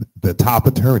 being the top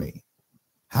attorney?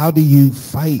 How do you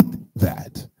fight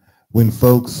that when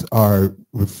folks are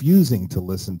refusing to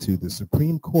listen to the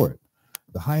Supreme Court,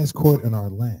 the highest court in our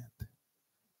land?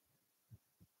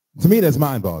 To me, that's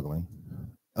mind-boggling.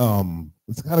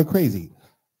 It's kind of crazy.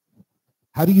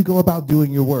 How do you go about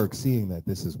doing your work, seeing that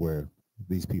this is where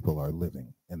these people are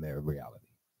living in their reality?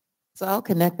 So I'll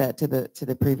connect that to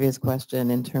the previous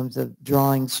question in terms of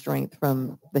drawing strength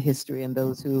from the history and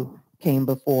those who came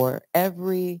before.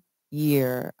 Every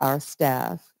year, our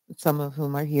staff, some of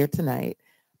whom are here tonight,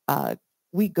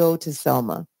 we go to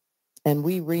Selma and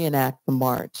we reenact the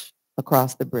march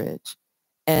across the bridge.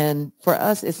 And for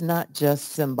us, it's not just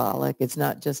symbolic. It's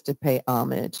not just to pay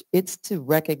homage. It's to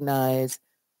recognize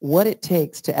what it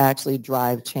takes to actually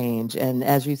drive change. And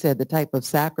as you said, the type of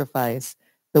sacrifice,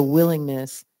 the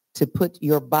willingness to put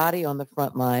your body on the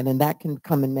front line, and that can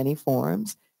come in many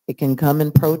forms. It can come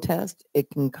in protest. It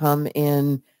can come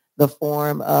in the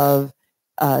form of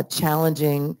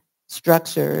challenging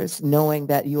structures, knowing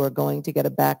that you are going to get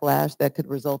a backlash that could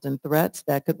result in threats,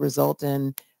 that could result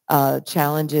in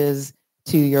challenges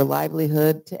to your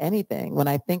livelihood, to anything. When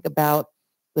I think about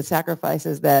the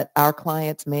sacrifices that our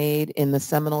clients made in the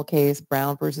seminal case,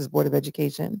 Brown versus Board of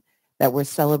Education, that we're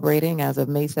celebrating as of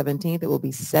May 17th, it will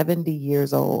be 70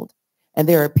 years old. And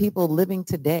there are people living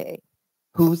today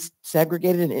who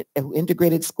segregated and who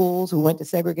integrated schools, who went to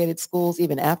segregated schools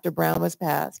even after Brown was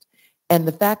passed. And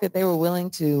the fact that they were willing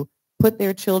to put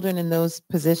their children in those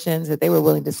positions, that they were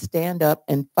willing to stand up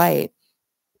and fight,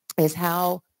 is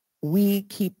how we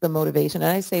keep the motivation.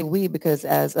 And I say we because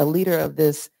as a leader of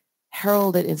this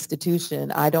heralded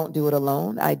institution, I don't do it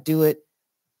alone. I do it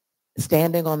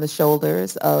standing on the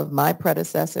shoulders of my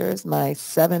predecessors, my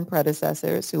 7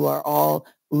 predecessors who are all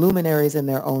luminaries in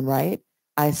their own right.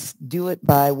 I do it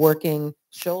by working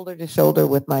shoulder to shoulder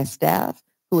with my staff,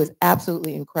 who is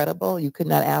absolutely incredible. You could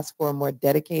not ask for a more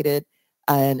dedicated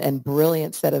and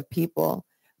brilliant set of people.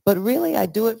 But really, I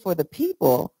do it for the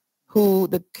people who,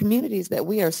 the communities that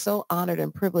we are so honored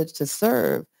and privileged to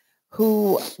serve,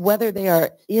 who, whether they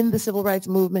are in the civil rights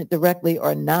movement directly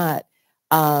or not,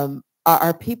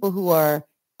 are people who are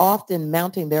often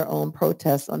mounting their own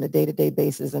protests on a day-to-day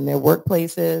basis in their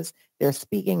workplaces. They're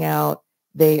speaking out.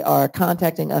 They are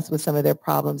contacting us with some of their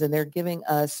problems, and they're giving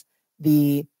us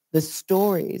the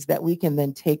stories that we can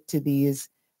then take to these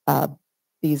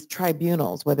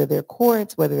tribunals, whether they're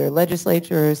courts, whether they're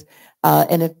legislatures.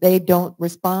 And if they don't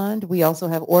respond, we also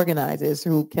have organizers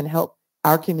who can help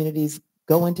our communities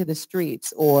go into the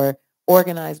streets or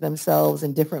organize themselves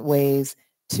in different ways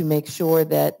to make sure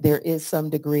that there is some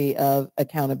degree of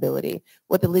accountability.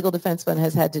 What the Legal Defense Fund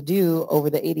has had to do over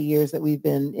the 80 years that we've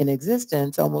been in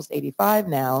existence, almost 85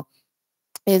 now,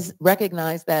 is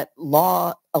recognize that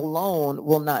law alone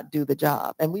will not do the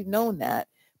job. And we've known that,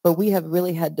 but we have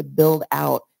really had to build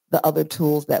out the other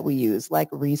tools that we use, like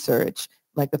research,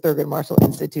 like the Thurgood Marshall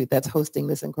Institute that's hosting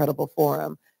this incredible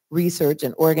forum, research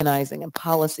and organizing and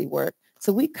policy work.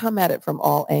 So we come at it from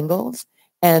all angles.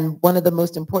 And one of the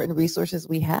most important resources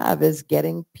we have is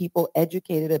getting people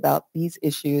educated about these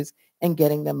issues and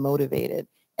getting them motivated.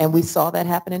 And we saw that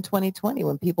happen in 2020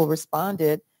 when people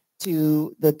responded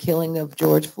to the killing of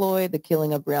George Floyd, the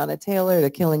killing of Breonna Taylor,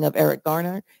 the killing of Eric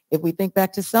Garner. If we think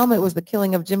back to Selma, it was the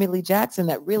killing of Jimmy Lee Jackson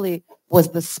that really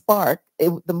was the spark.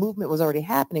 The movement was already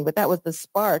happening, but that was the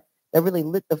spark that really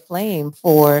lit the flame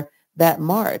for that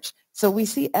march. So we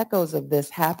see echoes of this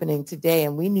happening today,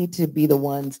 and we need to be the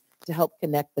ones to help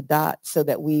connect the dots so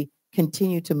that we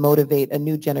continue to motivate a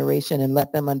new generation and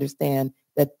let them understand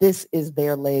that this is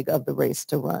their leg of the race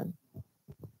to run.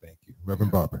 Thank you.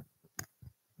 Reverend Barber.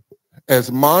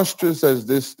 As monstrous as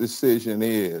this decision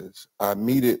is, I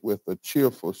meet it with a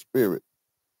cheerful spirit,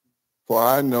 for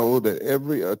I know that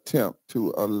every attempt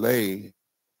to allay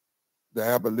the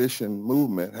abolition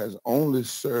movement has only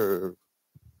served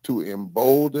to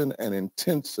embolden and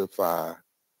intensify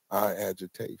our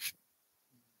agitation.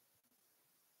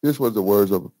 This was the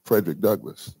words of Frederick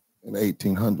Douglass in the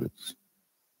 1800s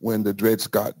when the Dred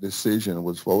Scott decision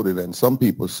was voted, and some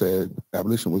people said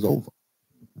abolition was over.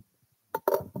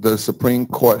 The Supreme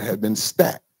Court had been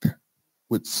stacked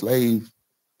with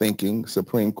slave-thinking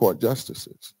Supreme Court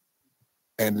justices,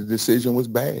 and the decision was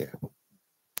bad,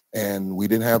 and we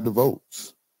didn't have the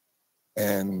votes.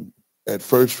 And at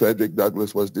first, Frederick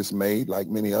Douglass was dismayed, like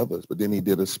many others, but then he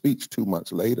did a speech 2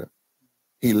 months later.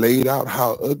 He laid out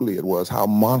how ugly it was, how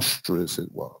monstrous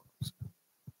it was.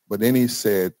 But then he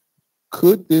said,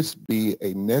 could this be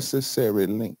a necessary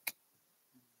link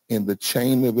in the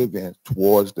chain of events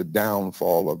towards the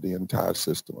downfall of the entire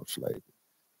system of slavery?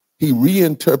 He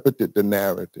reinterpreted the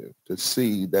narrative to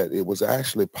see that it was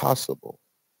actually possible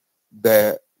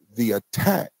that the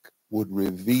attack would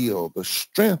reveal the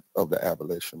strength of the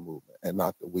abolition movement and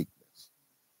not the weakness.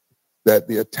 That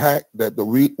the attack, that the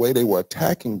way they were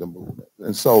attacking the movement.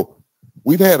 And so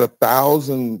we've had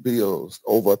 1,000 bills,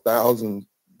 over 1,000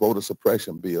 voter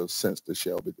suppression bills since the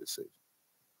Shelby decision.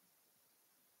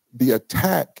 The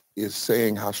attack is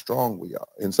saying how strong we are.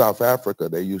 In South Africa,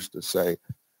 they used to say,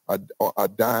 a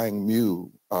dying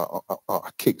mule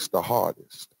kicks the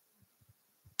hardest.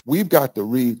 We've got to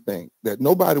rethink that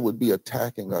nobody would be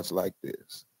attacking us like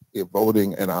this if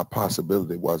voting and our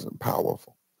possibility wasn't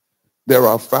powerful. There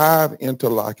are 5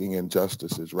 interlocking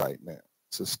injustices right now.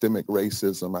 systemic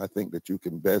racism, I think that you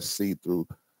can best see through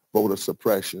voter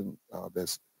suppression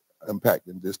that's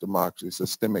impacting this democracy,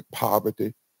 systemic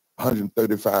poverty,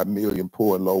 135 million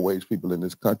poor and low-wage people in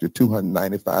this country,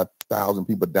 295,000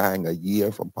 people dying a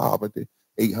year from poverty,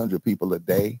 800 people a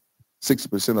day.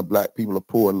 60% of black people are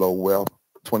poor and low wealth,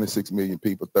 26 million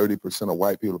people. 30% of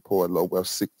white people are poor and low wealth,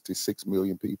 66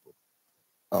 million people.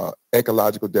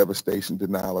 Ecological devastation,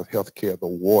 denial of health care, the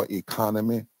war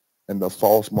economy, and the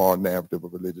false moral narrative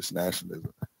of religious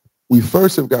nationalism. We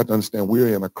first have got to understand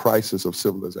we're in a crisis of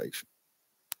civilization,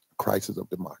 a crisis of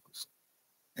democracy.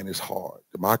 And it's hard.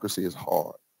 Democracy is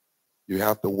hard. You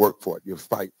have to work for it. You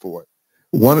fight for it.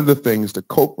 One of the things the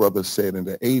Koch brothers said in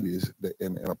the 80s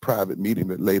in a private meeting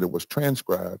that later was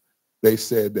transcribed, they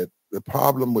said that the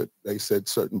problem with, they said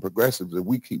certain progressives, that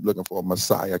we keep looking for a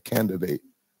Messiah candidate.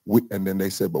 And then they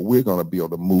said, but we're going to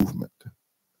build a movement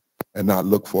and not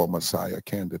look for a Messiah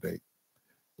candidate.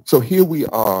 So here we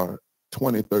are,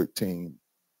 2013,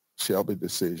 Shelby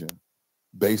decision.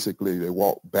 Basically, they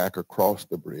walked back across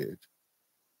the bridge.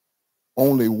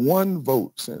 Only one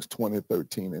vote since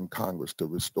 2013 in Congress to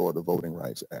restore the Voting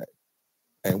Rights Act.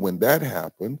 And when that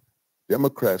happened,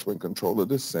 Democrats were in control of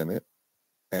the Senate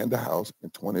and the House in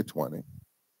 2020.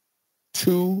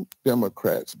 2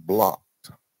 Democrats blocked.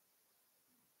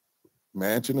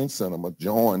 Manchin and Sinema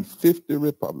joined 50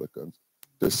 Republicans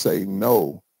to say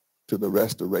no to the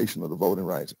restoration of the Voting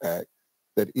Rights Act,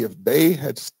 that if they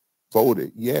had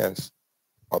voted yes,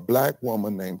 a black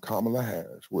woman named Kamala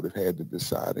Harris would have had the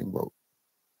deciding vote.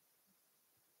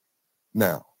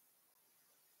 Now,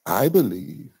 I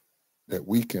believe that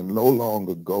we can no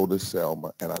longer go to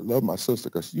Selma, and I love my sister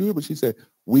because you hear what she said,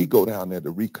 we go down there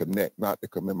to reconnect, not to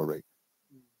commemorate.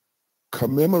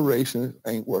 Commemoration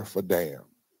ain't worth a damn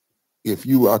if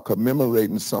you are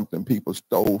commemorating something people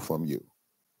stole from you.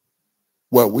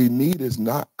 What we need is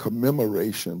not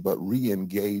commemoration, but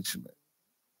re-engagement.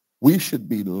 We should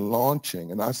be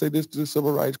launching, and I say this to the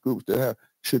civil rights groups that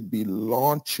should be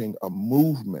launching a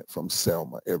movement from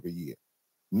Selma every year.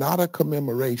 Not a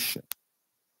commemoration.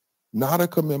 Not a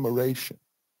commemoration.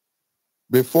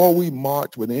 Before we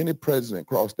march with any president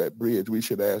across that bridge, we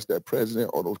should ask that president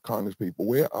or those Congress people,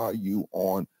 where are you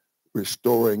on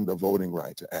restoring the Voting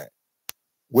Rights Act?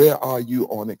 Where are you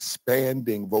on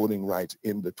expanding voting rights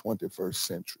in the 21st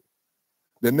century?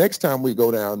 The next time we go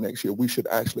down next year, we should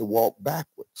actually walk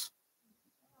backwards.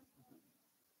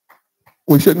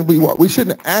 We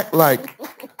shouldn't act like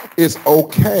it's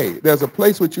okay. There's a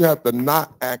place which you have to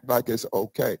not act like it's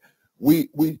okay. We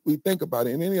think about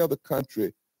it. In any other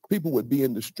country, people would be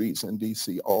in the streets in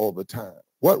D.C. all the time.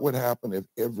 What would happen if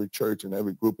every church and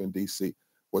every group in D.C.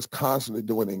 was constantly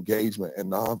doing engagement and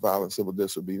nonviolent civil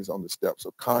disobedience on the steps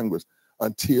of Congress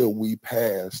until we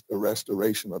passed the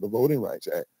restoration of the Voting Rights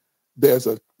Act? There's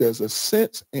a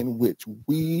sense in which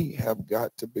we have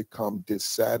got to become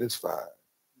dissatisfied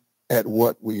at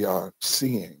what we are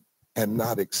seeing and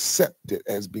not accept it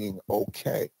as being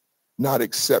okay, not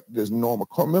accept it as normal.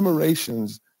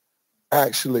 Commemorations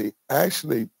actually,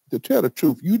 to tell the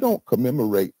truth, you don't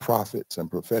commemorate prophets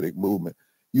and prophetic movement.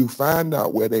 You find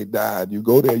out where they died. You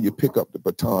go there, you pick up the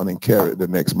baton and carry it the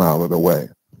next mile of the way.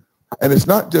 And it's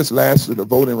not just lastly the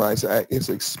Voting Rights Act, it's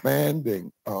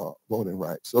expanding voting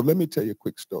rights. So let me tell you a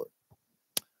quick story.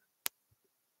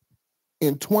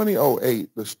 In 2008,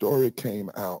 the story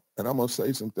came out, and I'm going to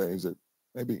say some things that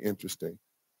may be interesting.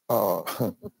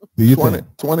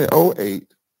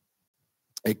 2008,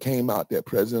 it came out that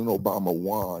President Obama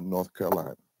won North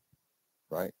Carolina,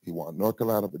 right? He won North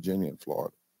Carolina, Virginia, and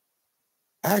Florida.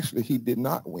 Actually, he did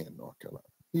not win North Carolina.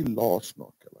 He lost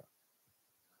North Carolina.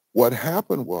 What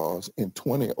happened was in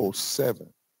 2007,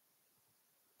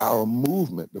 our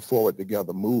movement, the Forward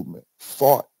Together movement,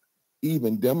 fought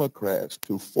even Democrats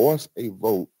to force a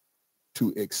vote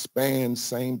to expand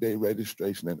same-day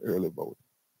registration and early voting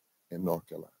in North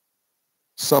Carolina,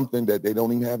 something that they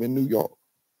don't even have in New York.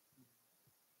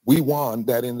 We won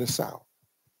that in the South.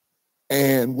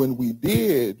 And when we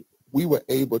did, we were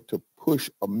able to push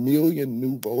 1 million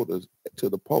new voters to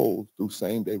the polls through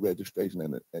same-day registration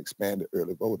and expanded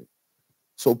early voting.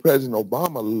 So President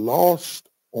Obama lost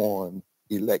on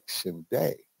election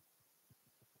day,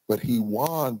 but he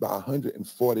won by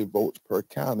 140 votes per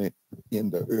county in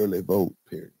the early vote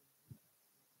period.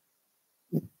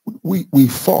 We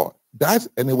fought.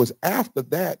 And it was after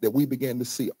that that we began to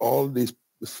see all of this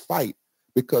fight,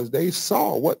 because they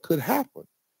saw what could happen.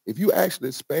 If you actually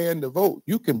expand the vote,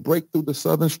 you can break through the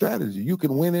Southern strategy. You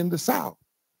can win in the South.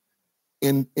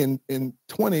 In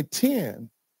 2010,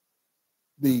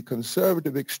 the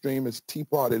conservative extremist Tea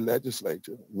Party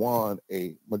legislature won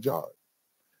a majority.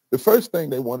 The first thing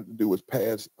they wanted to do was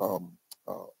pass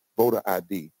voter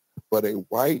ID, but a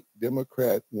white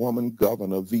Democrat woman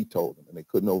governor vetoed them, and they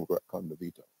couldn't overcome the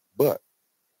veto. But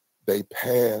they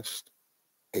passed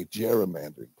a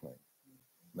gerrymandering plan.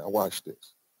 Now watch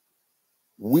this.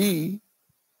 We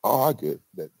argued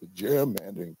that the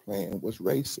gerrymandering plan was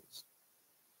racist,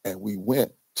 and we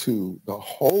went to the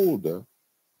Holder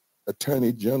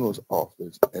Attorney General's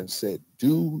office and said,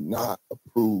 do not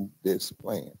approve this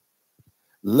plan.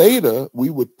 Later, we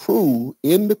would prove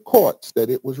in the courts that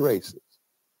it was racist,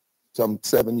 some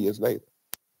 7 years later.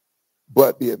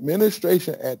 But the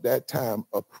administration at that time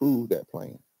approved that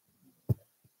plan.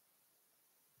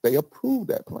 They approved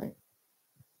that plan.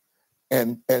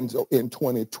 And so in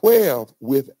 2012,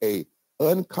 with a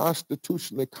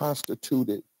unconstitutionally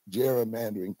constituted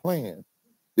gerrymandering plan,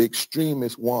 the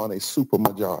extremists won a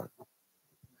supermajority.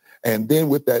 And then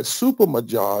with that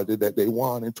supermajority that they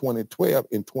won in 2012,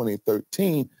 in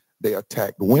 2013, they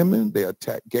attacked women, they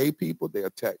attacked gay people, they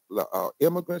attacked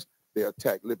immigrants, they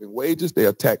attacked living wages, they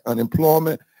attacked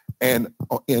unemployment. And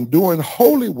during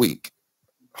Holy Week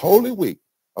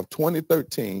of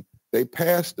 2013, they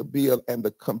passed the bill, and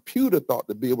the computer thought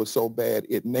the bill was so bad,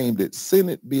 it named it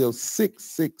Senate Bill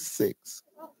 666.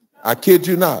 I kid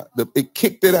you not. It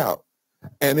kicked it out.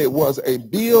 And it was a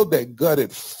bill that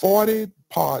gutted 40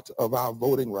 parts of our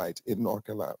voting rights in North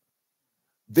Carolina.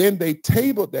 Then they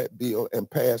tabled that bill and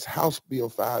passed House Bill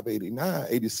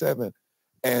 587,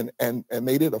 and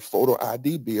they did a photo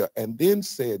ID bill, and then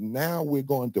said, now we're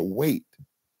going to wait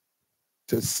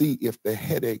to see if the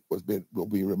headache will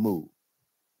be removed.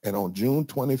 And on June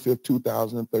 25th,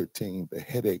 2013, the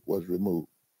headache was removed.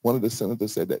 One of the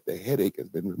senators said that the headache has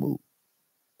been removed.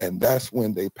 And that's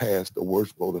when they passed the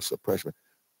worst voter suppression.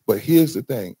 But here's the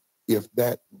thing. If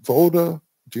that voter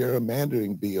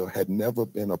gerrymandering bill had never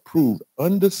been approved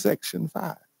under Section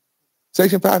 5,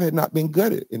 Section 5 had not been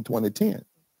gutted in 2010.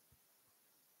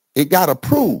 It got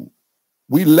approved.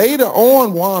 We later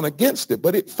on won against it,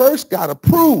 but it first got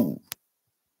approved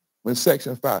when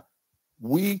Section 5.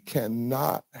 We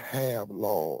cannot have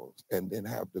laws and then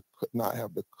not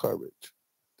have the courage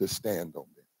to stand on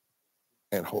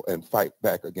them and fight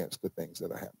back against the things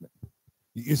that are happening.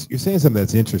 You're saying something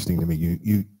that's interesting to me.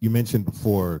 You mentioned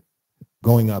before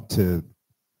going up to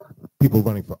people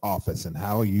running for office and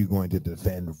how are you going to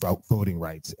defend voting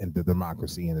rights and the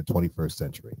democracy in the 21st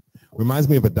century. Reminds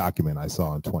me of a document I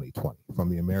saw in 2020 from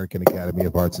the American Academy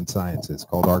of Arts and Sciences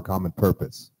called Our Common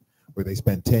Purpose, where they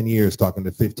spent 10 years talking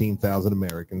to 15,000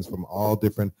 Americans from all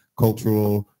different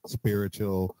cultural,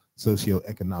 spiritual,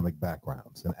 socioeconomic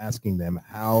backgrounds and asking them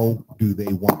how do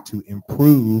they want to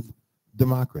improve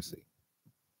democracy.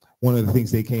 One of the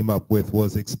things they came up with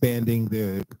was expanding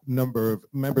the number of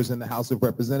members in the House of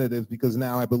Representatives, because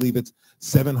now I believe it's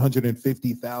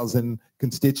 750,000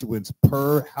 constituents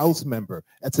per House member.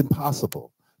 That's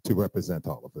impossible to represent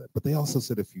all of that. But they also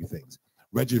said a few things.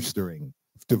 Registering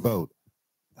to vote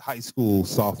high school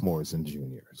sophomores and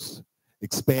juniors,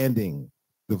 expanding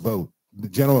the vote, the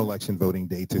general election voting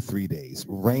day to 3 days,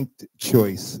 ranked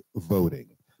choice voting.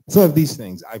 Some of these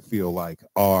things I feel like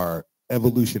are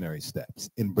evolutionary steps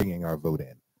in bringing our vote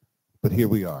in. But here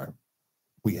we are.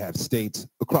 We have states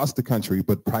across the country,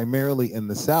 but primarily in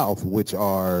the South, which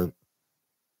are,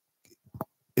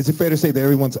 is it fair to say that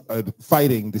everyone's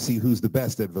fighting to see who's the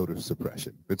best at voter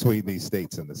suppression between these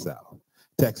states in the South?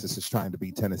 Texas is trying to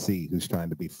be Tennessee, who's trying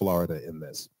to be Florida in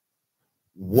this.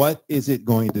 What is it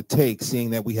going to take, seeing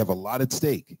that we have a lot at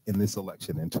stake in this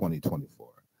election in 2024?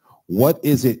 What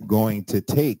is it going to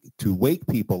take to wake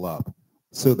people up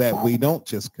so that we don't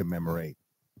just commemorate,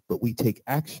 but we take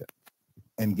action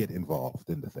and get involved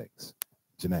in the things?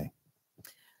 Janai.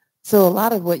 So a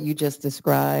lot of what you just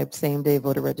described, same-day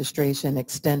voter registration,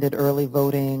 extended early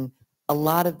voting, a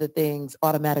lot of the things,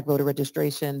 automatic voter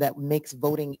registration that makes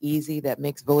voting easy, that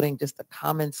makes voting just a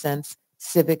common sense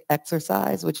civic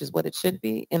exercise, which is what it should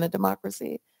be in a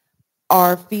democracy,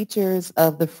 are features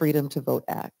of the Freedom to Vote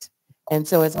Act. And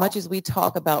so as much as we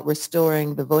talk about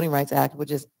restoring the Voting Rights Act, which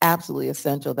is absolutely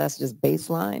essential, that's just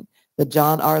baseline, the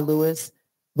John R. Lewis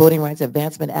Voting Rights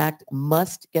Advancement Act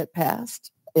must get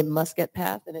passed. It must get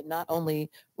passed, and it not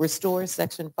only restores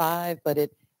Section 5, but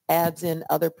it adds in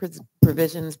other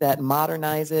provisions that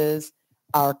modernizes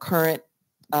our current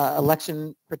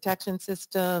election protection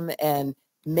system and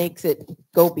makes it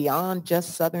go beyond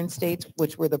just southern states,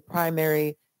 which were the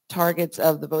primary targets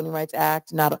of the Voting Rights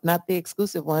Act, not the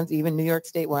exclusive ones. Even New York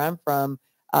State, where I'm from,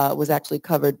 was actually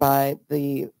covered by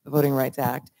the Voting Rights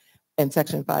Act and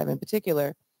Section 5 in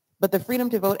particular. But the Freedom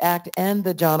to Vote Act and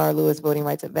the John R. Lewis Voting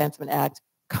Rights Advancement Act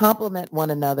complement one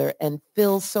another and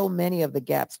fill so many of the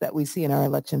gaps that we see in our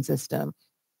election system.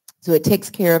 So it takes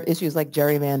care of issues like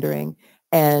gerrymandering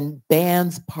and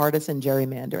bans partisan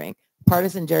gerrymandering.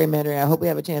 Partisan gerrymandering, I hope we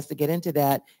have a chance to get into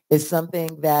that, is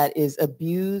something that is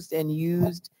abused and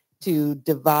used to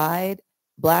divide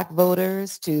Black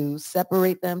voters, to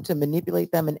separate them, to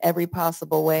manipulate them in every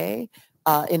possible way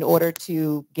in order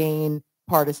to gain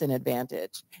partisan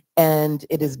advantage. And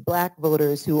it is Black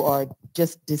voters who are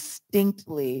just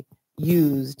distinctly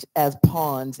used as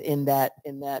pawns in that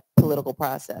political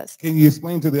process. Can you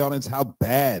explain to the audience how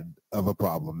bad of a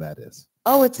problem that is?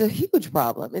 Oh, it's a huge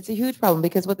problem. It's a huge problem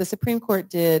because what the Supreme Court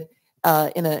did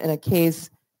in a case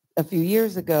a few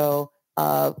years ago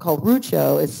called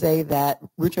Rucho is say that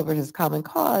Rucho versus Common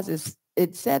Cause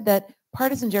it said that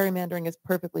partisan gerrymandering is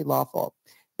perfectly lawful,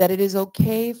 that it is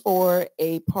okay for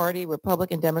a party,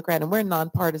 Republican, Democrat, and we're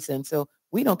nonpartisan, so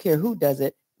we don't care who does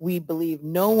it. We believe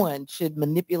no one should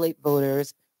manipulate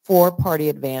voters for party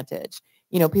advantage.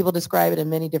 You know, people describe it in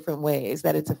many different ways,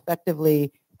 that it's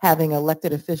effectively having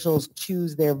elected officials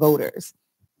choose their voters.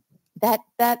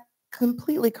 That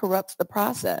completely corrupts the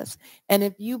process. And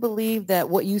if you believe that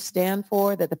what you stand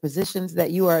for, that the positions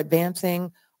that you are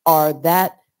advancing are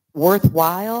that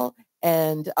worthwhile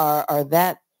and are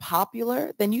that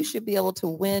popular, then you should be able to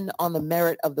win on the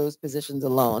merit of those positions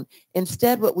alone.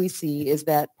 Instead, what we see is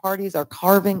that parties are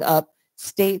carving up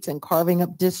states and carving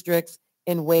up districts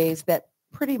in ways that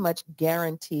pretty much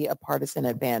guarantee a partisan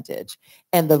advantage.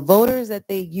 And the voters that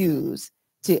they use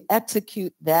to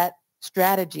execute that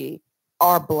strategy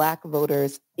are Black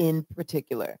voters in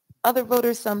particular. Other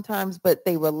voters sometimes, but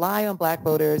they rely on Black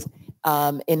voters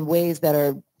in ways that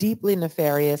are deeply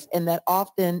nefarious and that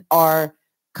often are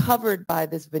covered by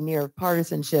this veneer of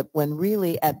partisanship when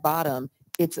really at bottom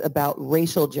it's about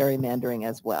racial gerrymandering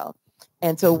as well.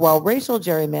 And so while racial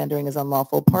gerrymandering is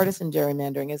unlawful, partisan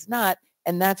gerrymandering is not,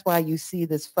 and that's why you see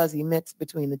this fuzzy mix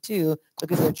between the two,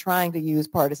 because they're trying to use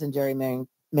partisan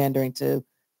gerrymandering to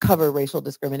cover racial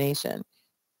discrimination.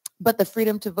 But the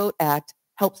Freedom to Vote Act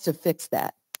helps to fix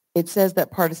that. It says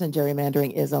that partisan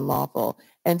gerrymandering is unlawful.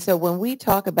 And so when we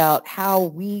talk about how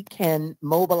we can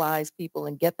mobilize people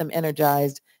and get them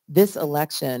energized this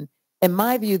election, in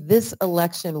my view, this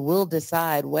election will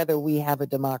decide whether we have a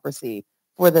democracy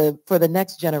for the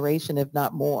next generation, if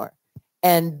not more.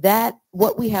 And that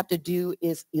what we have to do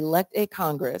is elect a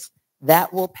Congress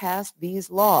that will pass these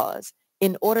laws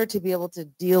in order to be able to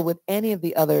deal with any of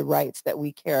the other rights that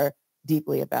we care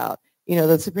deeply about. You know,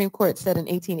 the Supreme Court said in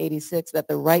 1886 that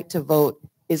the right to vote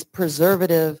is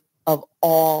preservative of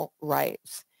all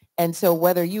rights. And so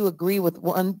whether you agree with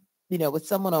with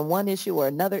someone on one issue or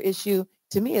another issue,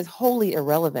 to me is wholly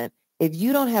irrelevant. If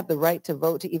you don't have the right to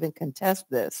vote to even contest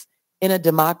this in a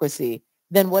democracy,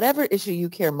 then whatever issue you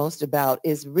care most about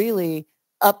is really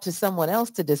up to someone else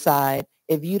to decide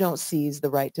if you don't seize the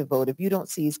right to vote, if you don't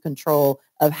seize control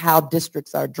of how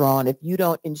districts are drawn, if you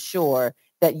don't ensure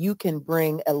that you can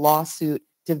bring a lawsuit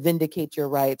to vindicate your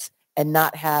rights and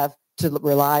not have to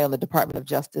rely on the Department of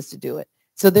Justice to do it.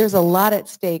 So there's a lot at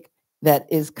stake that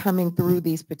is coming through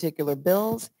these particular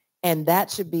bills, and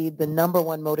that should be the number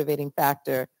one motivating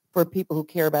factor for people who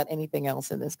care about anything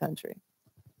else in this country.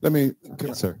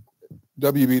 Yes, sir.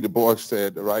 W.B. Du Bois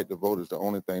said the right to vote is the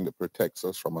only thing that protects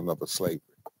us from another slavery.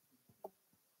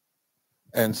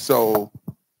 And so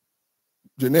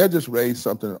Janai just raised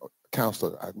something.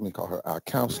 Counselor, let me call her our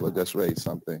counselor, just raised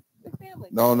something.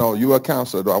 No, you're a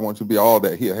counselor, though. I want you to be all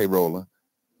that here. Hey, Roland,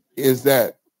 is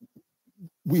that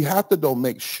we have to, though,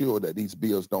 make sure that these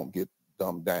bills don't get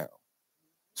dumbed down.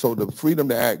 So the freedom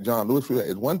to act, John Lewis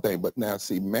is one thing, but now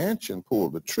see, Manchin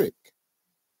pulled the trick.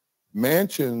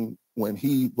 Manchin, when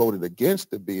he voted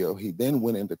against the bill, he then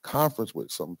went into conference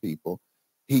with some people.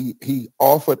 He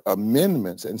offered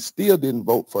amendments and still didn't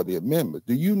vote for the amendment.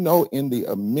 Do you know in the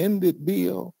amended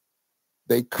bill,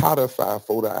 they codify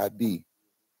photo ID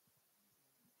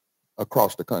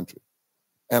across the country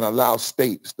and allow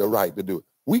states the right to do it?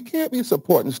 We can't be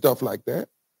supporting stuff like that.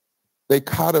 They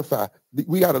codify.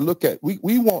 We got to look at,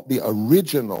 we want the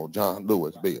original John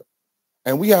Lewis bill.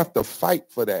 And we have to fight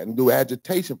for that and do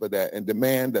agitation for that and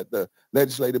demand that the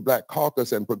Legislative Black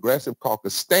Caucus and Progressive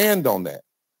Caucus stand on that,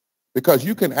 because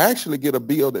you can actually get a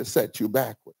bill that sets you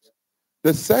backwards.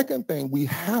 The second thing we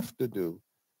have to do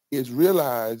is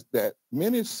realize that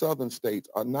many southern states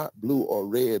are not blue or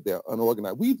red, they're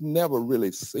unorganized. We've never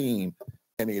really seen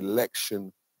an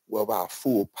election with our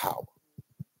full power.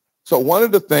 So one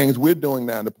of the things we're doing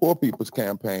now in the Poor People's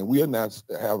Campaign, we announced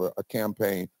to have a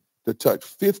campaign to touch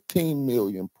 15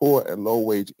 million poor and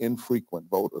low-wage infrequent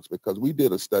voters, because we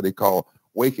did a study called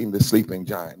Waking the Sleeping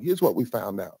Giant. Here's what we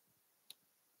found out.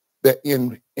 That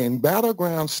in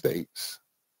battleground states,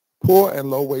 poor and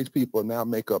low-wage people now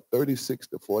make up 36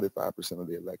 to 45% of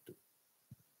the electorate.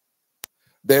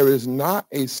 There is not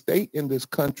a state in this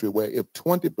country where if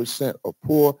 20% of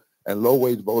poor and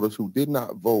low-wage voters who did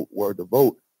not vote were to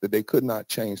vote, that they could not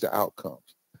change the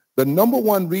outcomes. The number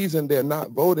one reason they're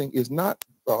not voting is not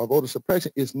voter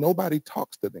suppression, is nobody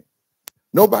talks to them.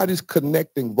 Nobody's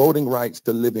connecting voting rights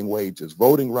to living wages,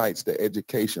 voting rights to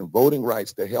education, voting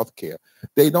rights to health care.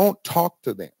 They don't talk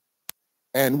to them.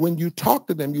 And when you talk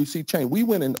to them, you see change. We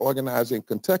went and organized in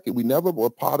Kentucky. We never were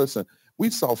partisan. We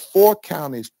saw 4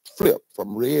 counties flip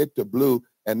from red to blue,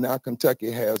 and now Kentucky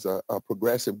has a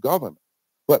progressive governor.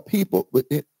 But people,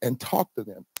 and talk to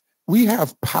them. We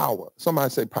have power.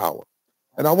 Somebody say power.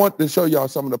 And I want to show y'all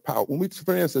some of the power. When we,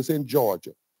 for instance, in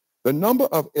Georgia, the number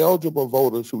of eligible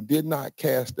voters who did not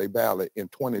cast a ballot in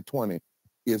 2020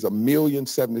 is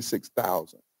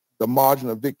 1,076,000. The margin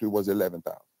of victory was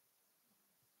 11,000.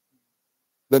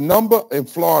 The number in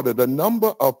Florida, the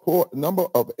number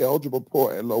of eligible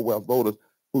poor and low wealth voters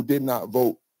who did not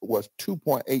vote was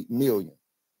 2.8 million.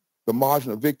 The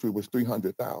margin of victory was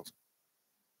 300,000.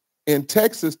 In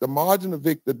Texas, the margin of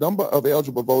victory, the number of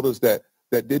eligible voters that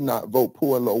did not vote,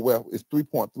 poor and low wealth, is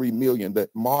 3.3 million. The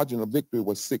margin of victory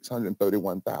was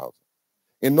 631,000.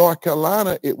 In North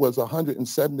Carolina, it was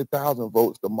 170,000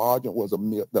 votes. The margin was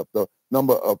the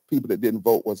number of people that didn't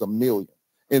vote was 1 million.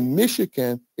 In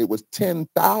Michigan, it was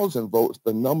 10,000 votes.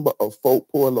 The number of folk,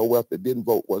 poor and low wealth, that didn't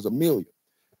vote was 1 million.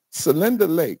 Celinda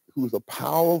Lake, who's a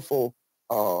powerful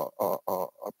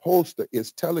pollster,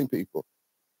 is telling people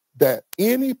that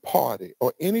any party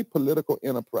or any political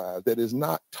enterprise that is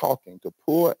not talking to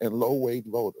poor and low-wage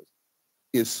voters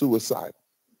is suicidal.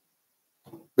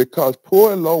 Because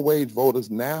poor and low-wage voters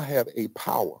now have a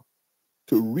power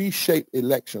to reshape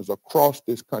elections across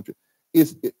this country.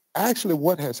 Actually,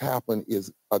 what has happened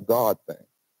is a God thing.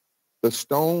 The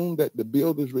stone that the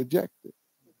builders rejected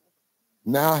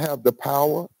now have the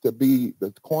power to be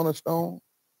the cornerstone.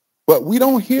 But we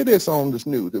don't hear this on this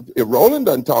news. If Roland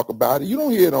doesn't talk about it, you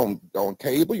don't hear it on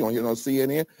cable, you don't hear it on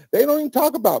CNN. They don't even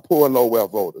talk about poor and low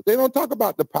wealth voters. They don't talk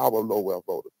about the power of low wealth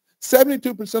voters.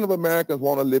 72% of Americans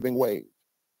want a living wage.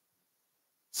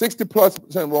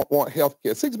 60+% want health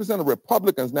care. 60% of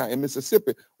Republicans now in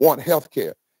Mississippi want health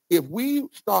care. If we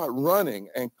start running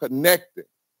and connecting,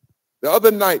 the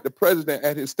other night the president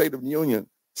at his State of the Union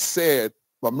said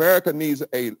America needs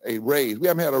a raise. We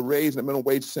haven't had a raise in the minimum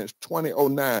wage since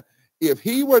 2009. If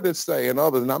he were to say, and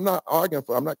others, and I'm not arguing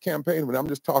for, I'm not campaigning, but I'm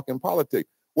just talking politics,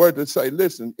 were to say,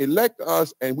 listen, elect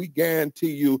us and we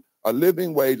guarantee you a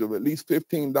living wage of at least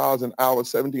 $15 an hour,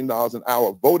 $17 an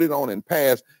hour, voted on and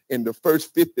passed in the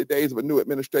first 50 days of a new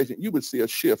administration, you would see a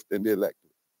shift in the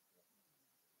electorate.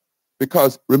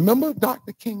 Because remember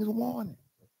Dr. King's warning,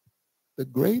 the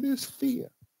greatest fear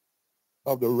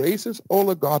of the racist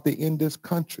oligarchy in this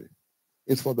country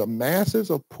is for the masses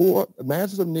of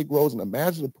Negroes and the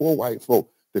masses of poor white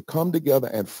folk to come together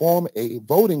and form a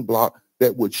voting bloc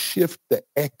that would shift the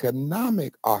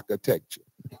economic architecture.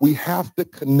 We have to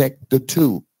connect the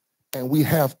two, and we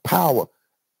have power.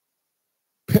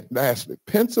 Lastly,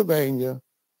 Pennsylvania,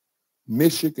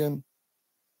 Michigan,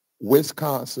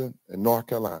 Wisconsin, and North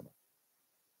Carolina.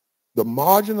 The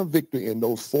margin of victory in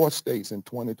those 4 states in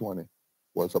 2020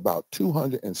 was about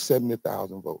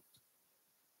 270,000 votes.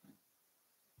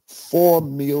 4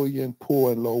 million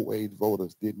poor and low-wage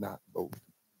voters did not vote.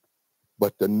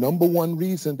 But the number one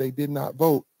reason they did not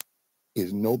vote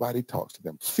is nobody talks to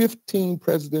them. 15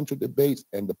 presidential debates,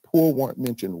 and the poor weren't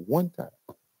mentioned one time.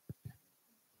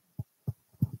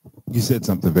 You said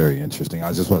something very interesting.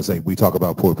 I just want to say, we talk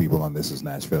about poor people on This Is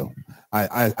Nashville.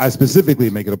 I specifically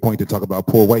make it a point to talk about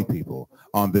poor white people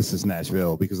on This Is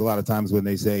Nashville, because a lot of times when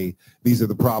they say these are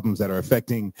the problems that are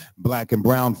affecting black and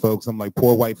brown folks, I'm like,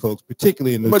 poor white folks,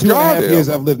 particularly in the 2.5 years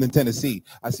I've lived in Tennessee,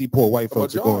 I see poor white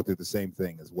folks are going through the same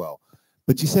thing as well.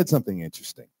 But you said something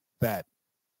interesting, that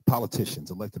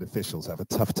politicians, elected officials have a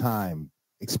tough time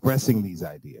expressing these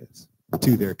ideas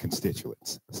to their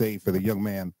constituents. Say for the young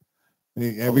man,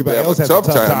 everybody else has a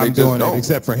tough time doing it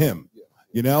except for him.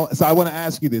 You know, so I want to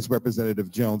ask you this,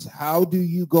 Representative Jones, how do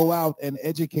you go out and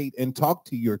educate and talk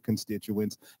to your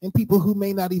constituents and people who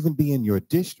may not even be in your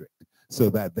district so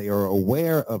that they are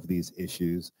aware of these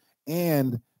issues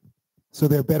and so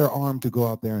they're better armed to go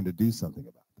out there and to do something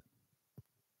about it?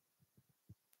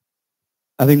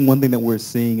 I think one thing that we're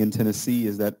seeing in Tennessee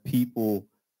is that people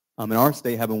in our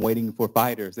state have been waiting for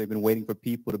fighters. They've been waiting for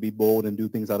people to be bold and do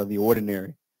things out of the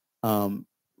ordinary.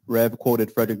 Rev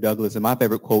quoted Frederick Douglass, and my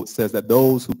favorite quote says that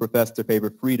those who profess to favor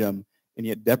freedom and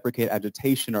yet deprecate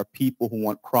agitation are people who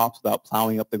want crops without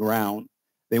plowing up the ground.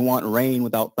 They want rain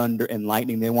without thunder and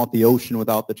lightning. They want the ocean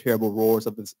without the terrible roars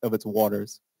of its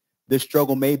waters. This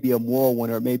struggle may be a moral one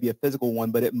or it may be a physical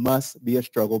one, but it must be a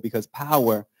struggle because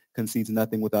power concedes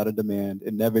nothing without a demand.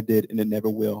 It never did and it never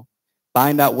will.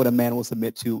 Find out what a man will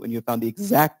submit to, and you'll find the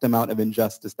exact amount of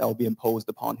injustice that will be imposed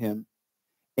upon him.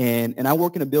 And I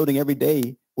work in a building every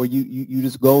day where you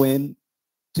just go in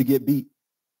to get beat.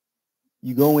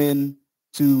 You go in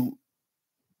to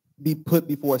be put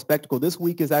before a spectacle. This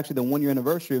week is actually the 1-year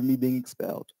anniversary of me being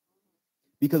expelled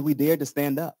because we dared to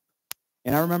stand up.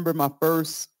 And I remember my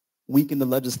first week in the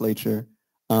legislature,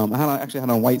 I actually had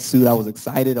on a white suit. I was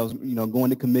excited. I was, going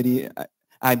to committee.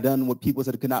 I'd done what people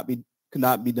said could not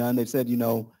be done. They said,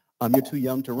 you're too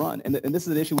young to run. And this is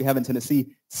an issue we have in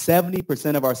Tennessee.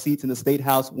 70% of our seats in the state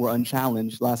house were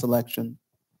unchallenged last election.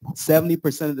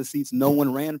 70% of the seats, no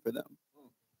one ran for them.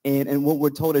 And what we're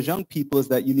told as young people is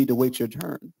that you need to wait your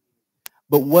turn.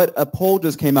 But what a poll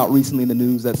just came out recently in the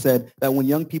news that said that when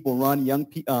young people run,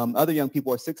 other young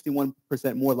people are 61%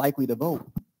 more likely to vote.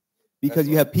 Because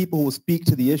you have people who will speak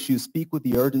to the issues, speak with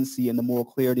the urgency and the moral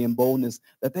clarity and boldness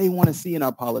that they want to see in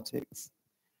our politics.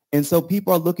 And so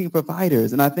people are looking for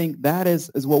fighters. And I think that is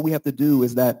what we have to do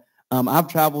is that I've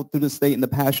traveled through the state in the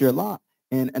past year a lot.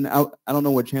 And I don't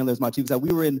know where Chandler is, my chief, is that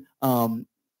we were in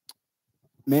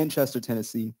Manchester,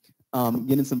 Tennessee,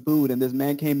 getting some food. And this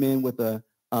man came in with a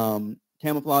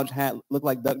camouflage hat, looked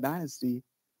like Duck Dynasty.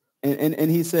 And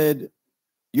he said,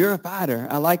 "You're a fighter.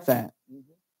 I like that."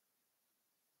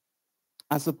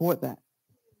 I support that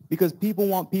because people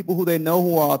want people who they know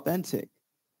who are authentic.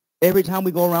 Every time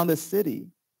we go around the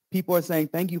city, people are saying,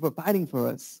 "Thank you for fighting for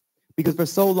us." Because for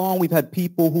so long, we've had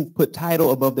people who've put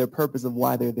title above their purpose of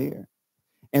why they're there.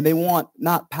 And they want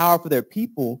not power for their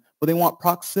people, but they want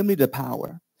proximity to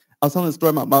power. I was telling the story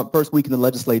about my first week in the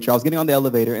legislature. I was getting on the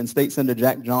elevator and State Senator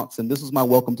Jack Johnson, this was my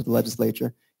welcome to the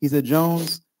legislature. He said,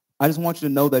 "Jones, I just want you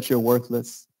to know that you're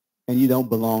worthless and you don't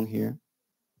belong here."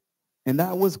 And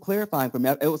that was clarifying for me.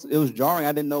 It was jarring.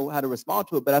 I didn't know how to respond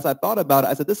to it. But as I thought about it,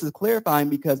 I said, this is clarifying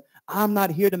because I'm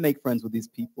not here to make friends with these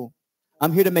people.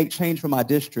 I'm here to make change for my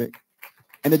district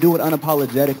and to do it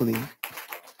unapologetically.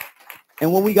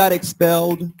 And when we got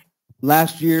expelled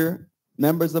last year,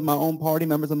 members of my own party,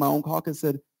 members of my own caucus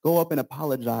said, "Go up and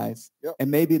apologize,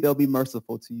 and maybe they'll be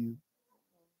merciful to you."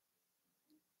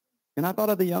 And I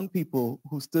thought of the young people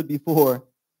who stood before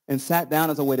and sat down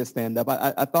as a way to stand up.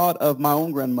 I thought of my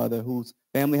own grandmother whose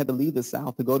family had to leave the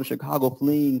South to go to Chicago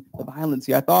fleeing the violence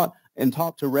here. I thought and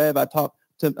talked to Rev. I talked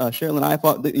to Cheryl and I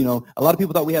thought that, a lot of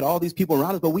people thought we had all these people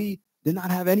around us, but we did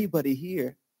not have anybody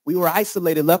here. We were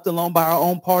isolated, left alone by our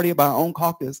own party, by our own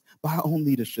caucus, by our own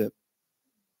leadership.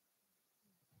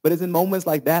 But it's in moments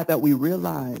like that that we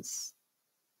realize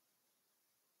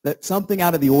that something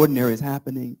out of the ordinary is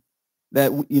happening.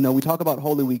 That, we talk about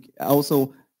Holy Week. I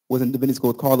also was in divinity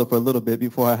school with Carla for a little bit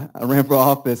before I ran for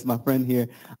office, my friend here.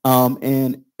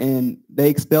 And they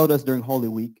expelled us during Holy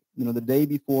Week. The day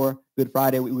before Good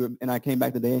Friday, and I came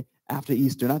back the day after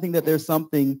Easter. And I think that there's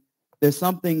something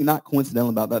not coincidental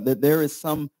about that there is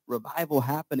some revival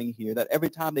happening here, that every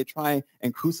time they try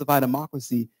and crucify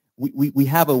democracy, we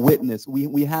have a witness.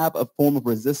 We have a form of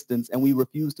resistance, and we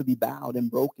refuse to be bowed and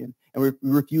broken, and we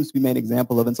refuse to be made an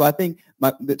example of. And so I think,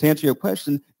 to answer your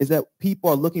question, is that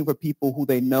people are looking for people who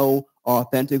they know are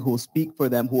authentic, who will speak for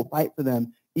them, who will fight for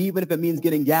them, even if it means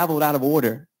getting gavelled out of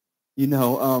order.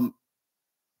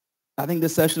 I think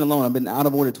this session alone, I've been out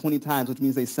of order 20 times, which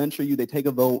means they censure you, they take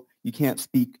a vote, you can't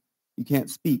speak. You can't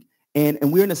speak. And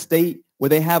we're in a state where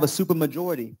they have a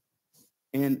supermajority,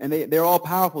 and they're all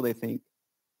powerful, they think.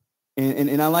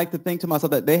 And I like to think to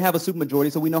myself that they have a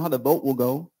supermajority, so we know how the vote will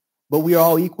go, but we are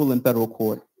all equal in federal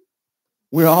court.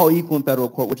 We're all equal in federal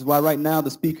court, which is why right now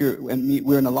the Speaker and me,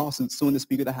 we're in a lawsuit suing the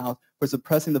Speaker of the House for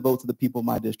suppressing the votes of the people of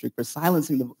my district, for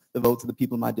silencing the votes of the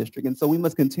people of my district. And so we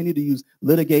must continue to use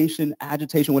litigation,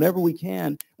 agitation, whatever we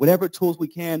can, whatever tools we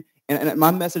can. And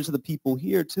my message to the people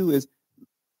here, too, is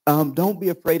don't be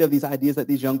afraid of these ideas that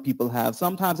these young people have.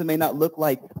 Sometimes it may not look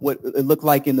like what it looked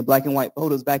like in the black and white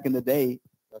photos back in the day.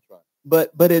 That's right.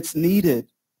 But it's needed.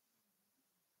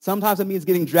 Sometimes it means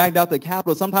getting dragged out the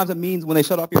Capitol. Sometimes it means when they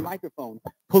shut off your microphone,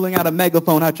 pulling out a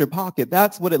megaphone out your pocket.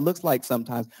 That's what it looks like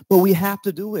sometimes. But we have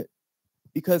to do it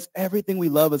because everything we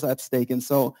love is at stake. And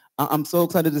so I'm so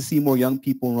excited to see more young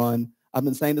people run. I've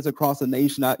been saying this across the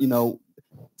nation.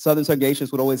 Southern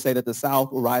segregationists would always say that the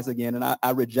South will rise again, and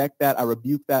I reject that. I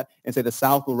rebuke that and say the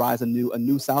South will rise anew. A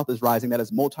new South is rising that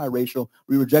is multiracial.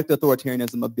 We reject the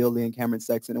authoritarianism of Bill Lee and Cameron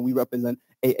Sexton, and we represent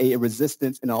a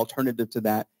resistance and an alternative to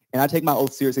that. And I take my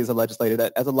oath seriously as a legislator.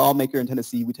 That as a lawmaker in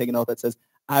Tennessee, we take an oath that says,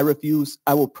 I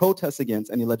will protest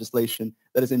against any legislation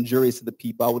that is injurious to the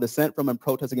people. I will dissent from and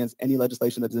protest against any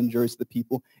legislation that is injurious to the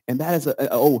people. And that is an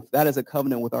oath. That is a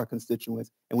covenant with our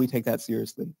constituents, and we take that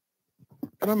seriously.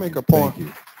 Can I make a point?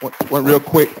 One real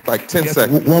quick, like 10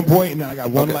 seconds. One point, and then I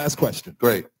got one last question.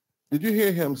 Great. Did you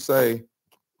hear him say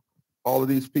all of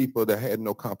these people that had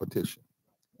no competition?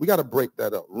 We got to break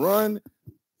that up. Run.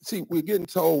 See, we're getting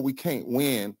told we can't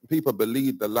win. People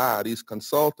believe the lie, these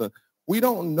consultants. We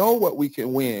don't know what we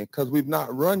can win because we've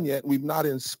not run yet. We've not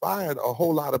inspired a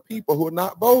whole lot of people who are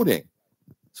not voting.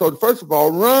 So first of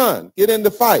all, run, get in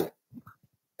the fight.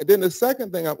 And then the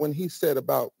second thing, when he said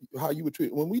about how you would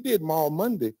treat, when we did Mall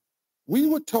Monday, we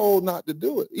were told not to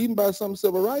do it, even by some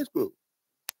civil rights group.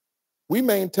 We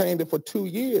maintained it for 2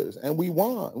 years and we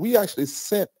won. We actually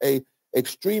sent a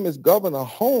extremist governor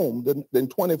home in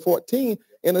 2014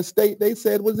 in a state they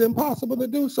said was impossible to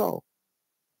do so,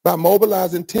 by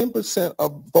mobilizing 10%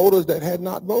 of voters that had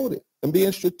not voted and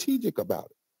being strategic about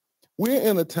it. We're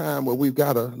in a time where we've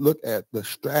got to look at the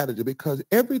strategy, because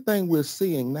everything we're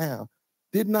seeing now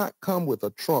did not come with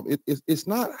a Trump. It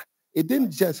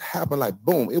didn't just happen like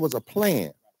boom. It was a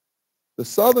plan. The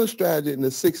Southern strategy in the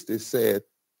 60s said,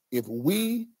 if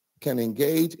we can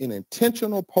engage in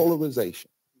intentional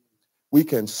polarization, we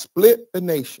can split the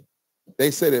nation.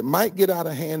 They said it might get out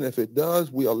of hand. If it does,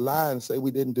 we'll lie and say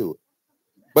we didn't do it.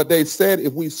 But they said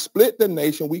if we split the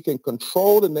nation, we can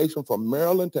control the nation from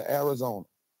Maryland to Arizona,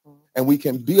 and we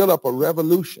can build up a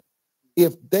revolution.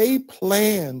 If they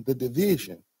plan the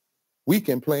division, we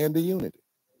can plan the unity.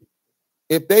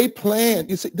 If they plan,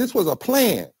 you see, this was a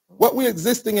plan. What we're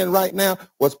existing in right now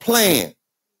was planned.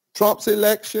 Trump's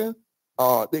election,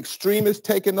 the extremists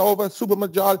taking over,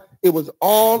 supermajority, it was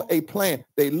all a plan.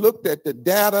 They looked at the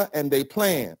data and they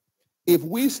planned. If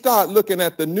we start looking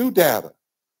at the new data,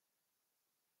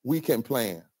 we can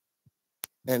plan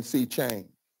and see change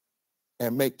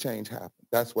and make change happen.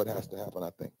 That's what has to happen, I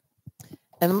think.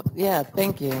 And yeah,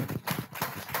 thank you.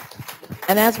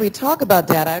 And as we talk about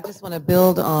data, I just want to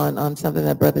build on something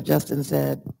that Brother Justin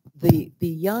said. The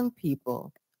young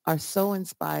people are so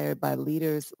inspired by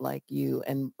leaders like you.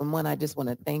 And one, I just want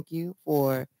to thank you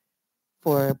for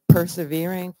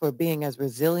persevering, for being as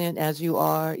resilient as you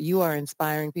are. You are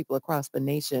inspiring people across the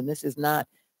nation. This is not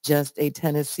just a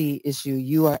Tennessee issue.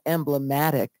 You are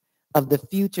emblematic of the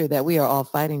future that we are all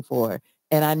fighting for.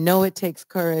 And I know it takes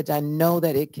courage. I know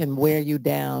that it can wear you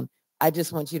down. I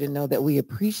just want you to know that we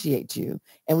appreciate you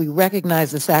and we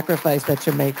recognize the sacrifice that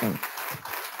you're making.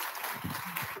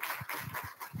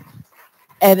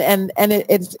 And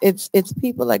it's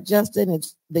people like Justin,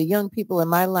 it's the young people in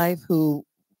my life who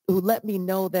let me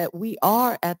know that we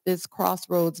are at this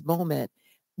crossroads moment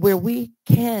where we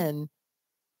can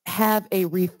have a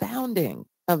refounding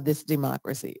of this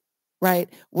democracy, right?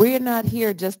 We're not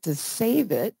here just to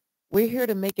save it. We're here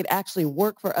to make it actually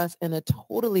work for us in a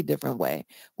totally different way.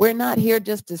 We're not here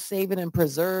just to save it and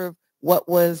preserve what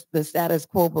was the status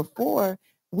quo before.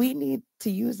 We need to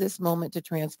use this moment to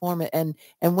transform it. And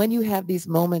when you have these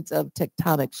moments of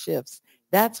tectonic shifts,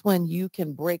 that's when you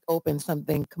can break open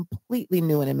something completely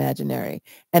new and imaginary.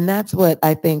 And that's what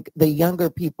I think the younger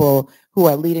people who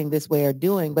are leading this way are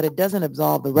doing, but it doesn't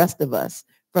absolve the rest of us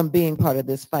from being part of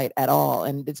this fight at all.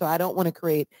 And so I don't want to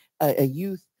create a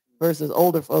youth versus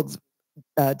older folks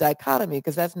dichotomy,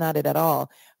 because that's not it at all.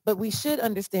 But we should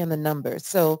understand the numbers.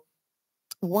 So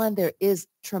one, there is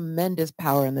tremendous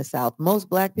power in the South. Most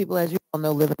Black people, as you all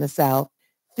know, live in the South.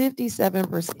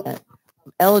 57% of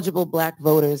eligible Black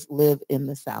voters live in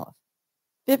the South.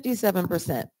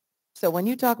 57%. So when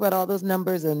you talk about all those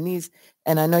numbers and these,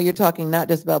 and I know you're talking not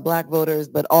just about Black voters,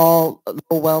 but all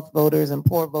low wealth voters and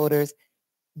poor voters,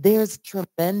 there's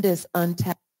tremendous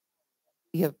untapped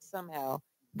we have somehow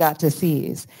got to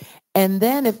seize. And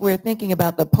then if we're thinking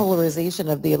about the polarization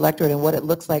of the electorate and what it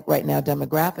looks like right now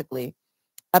demographically,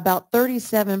 about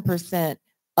 37%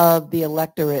 of the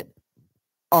electorate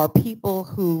are people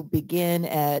who begin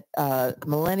at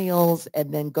millennials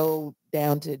and then go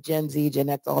down to Gen Z, Gen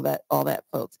X, all that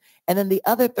folks. And then the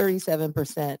other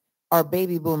 37% are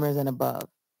baby boomers and above.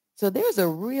 So there's a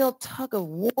real tug of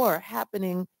war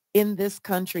happening in this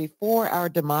country for our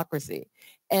democracy.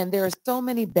 And there are so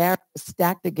many barriers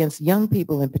stacked against young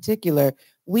people in particular.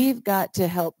 We've got to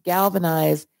help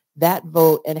galvanize that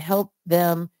vote and help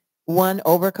them, one,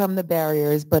 overcome the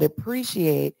barriers, but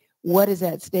appreciate what is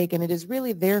at stake. And it is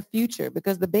really their future,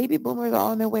 because the baby boomers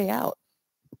are on their way out.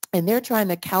 And they're trying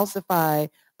to calcify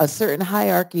a certain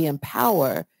hierarchy and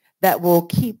power that will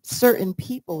keep certain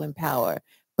people in power.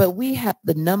 But we have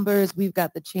the numbers. We've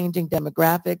got the changing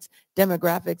demographics.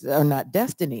 Demographics are not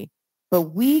destiny. but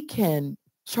we can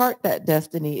chart that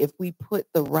destiny if we put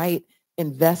the right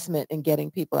investment in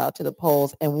getting people out to the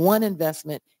polls. And one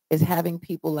investment is having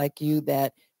people like you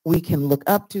that we can look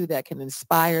up to, that can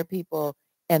inspire people.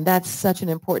 And that's such an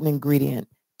important ingredient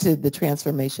to the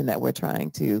transformation that we're trying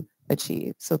to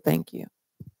achieve. So thank you.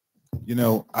 You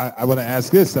know, I want to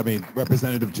ask this. I mean,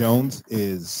 Representative Jones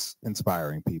is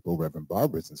inspiring people. Reverend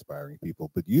Barber is inspiring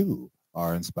people. But you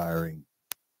are inspiring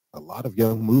a lot of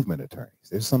young movement attorneys.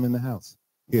 There's some in the house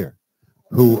here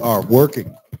who are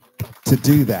working to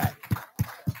do that.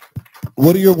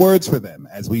 What are your words for them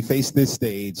as we face this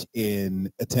stage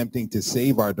in attempting to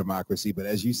save our democracy? But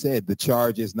as you said, the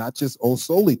charge is not just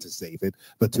solely to save it,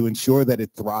 but to ensure that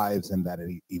it thrives and that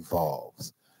it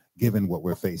evolves, given what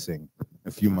we're facing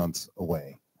a few months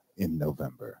away in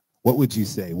November. What would you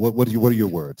say? What are your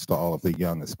words to all of the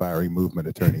young aspiring movement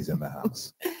attorneys in the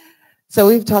House? So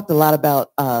we've talked a lot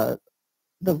about the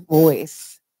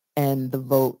voice and the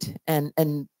vote. And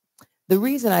the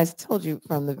reason I told you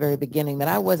from the very beginning that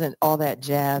I wasn't all that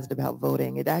jazzed about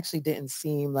voting, it actually didn't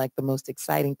seem like the most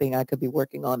exciting thing I could be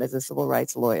working on as a civil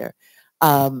rights lawyer.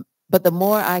 But the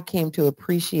more I came to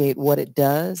appreciate what it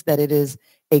does, that it is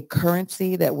a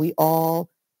currency that we all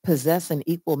possess in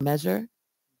equal measure.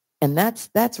 And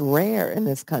that's rare in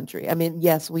this country. I mean,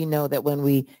 yes, we know that when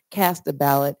we cast a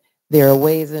ballot, there are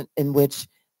ways in which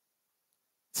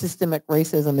systemic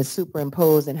racism is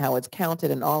superimposed and how it's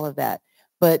counted and all of that.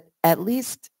 But at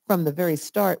least from the very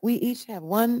start, we each have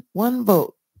one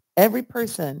vote. Every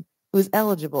person who's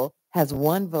eligible has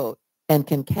one vote and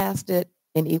can cast it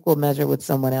in equal measure with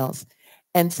someone else.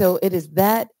 And so it is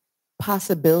that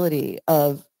possibility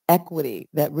of equity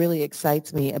that really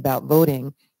excites me about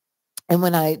voting. And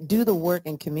when I do the work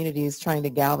in communities trying to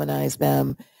galvanize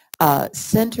them,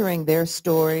 centering their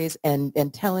stories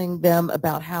and telling them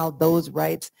about how those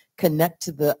rights connect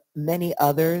to the many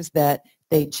others that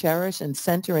they cherish, and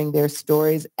centering their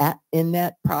stories in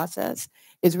that process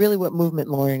is really what movement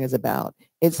lawyering is about.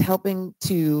 It's helping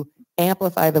to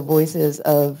amplify the voices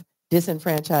of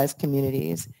disenfranchised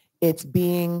communities. It's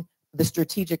being the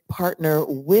strategic partner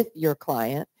with your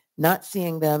client, not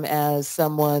seeing them as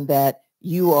someone that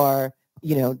you are,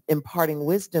 imparting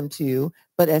wisdom to,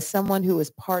 but as someone who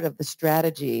is part of the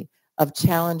strategy of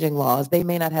challenging laws. They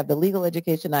may not have the legal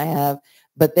education I have,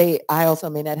 but I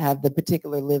also may not have the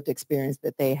particular lived experience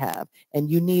that they have. And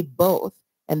you need both,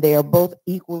 and they are both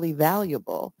equally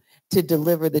valuable to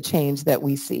deliver the change that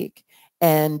we seek.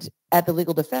 And at the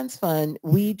Legal Defense Fund,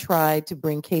 we try to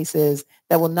bring cases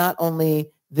that will not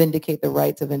only vindicate the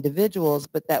rights of individuals,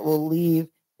 but that will leave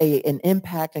an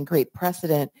impact and create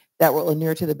precedent that will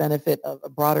inure to the benefit of a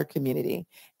broader community.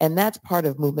 And that's part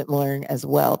of movement lawyering as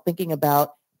well, thinking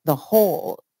about the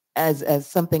whole as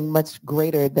something much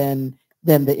greater than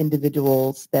the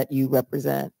individuals that you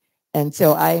represent. And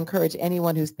so I encourage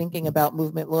anyone who's thinking about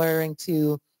movement lawyering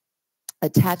to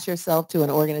attach yourself to an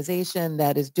organization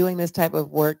that is doing this type of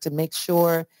work, to make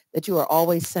sure that you are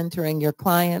always centering your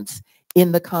clients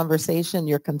in the conversation,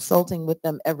 you're consulting with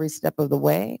them every step of the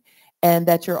way, and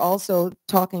that you're also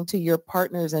talking to your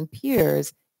partners and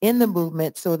peers in the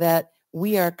movement so that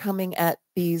we are coming at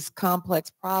these complex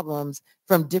problems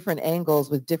from different angles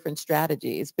with different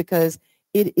strategies, because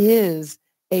it is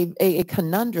a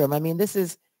conundrum. I mean, this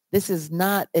is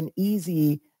not an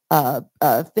easy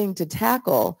thing to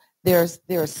tackle. There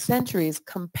are centuries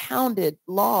compounded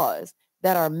laws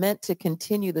that are meant to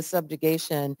continue the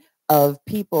subjugation of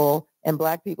people, and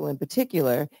Black people in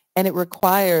particular, and it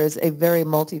requires a very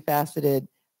multifaceted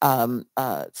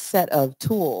set of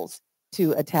tools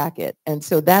to attack it. And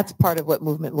so that's part of what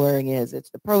movement lawyering is. It's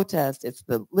the protest, it's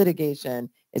the litigation,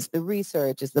 it's the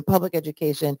research, it's the public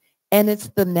education, and it's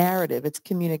the narrative, it's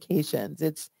communications.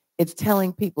 It's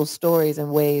telling people stories in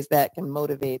ways that can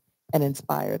motivate and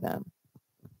inspire them.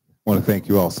 I want to thank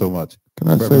you all so much. Can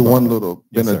I say one little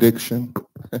benediction?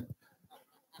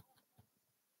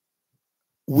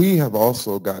 We have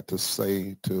also got to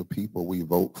say to people we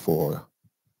vote for,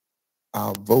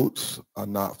 our votes are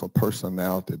not for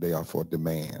personality, they are for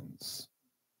demands.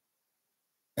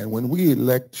 And when we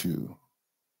elect you,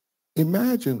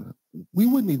 imagine we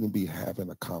wouldn't even be having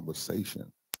a conversation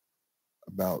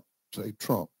about, say,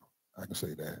 Trump, I can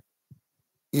say that,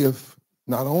 if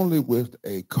not only with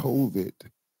a COVID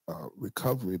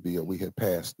recovery bill, we had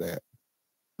passed that,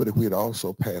 but if we had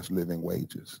also passed living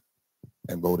wages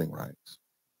and voting rights.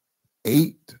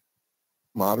 8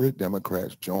 moderate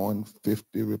Democrats joined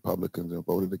 50 Republicans and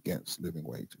voted against living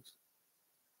wages.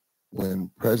 When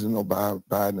President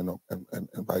Biden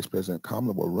and Vice President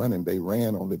Kamala were running, they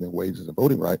ran on living wages and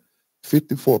voting rights.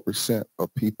 54%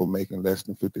 of people making less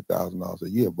than $50,000 a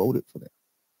year voted for them.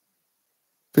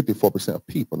 54% of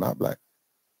people, not black.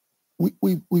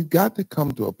 We've got to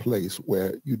come to a place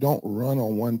where you don't run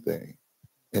on one thing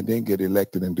and then get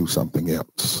elected and do something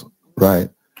else, right?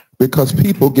 Because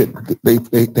people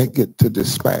they get to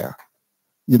despair.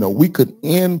 You know, we could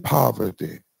end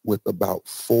poverty with about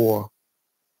 4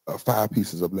 or 5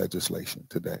 pieces of legislation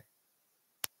today.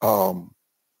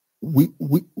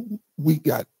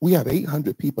 We have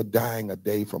 800 people dying a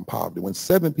day from poverty. When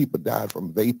 7 people died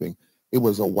from vaping, it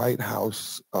was a White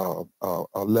House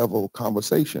level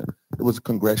conversation. It was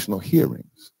congressional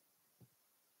hearings.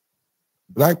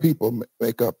 Black people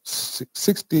make up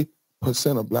 60%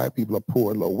 of black people are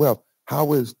poor and low wealth.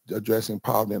 How is addressing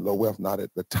poverty and low wealth not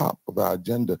at the top of our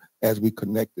agenda as we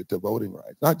connect it to voting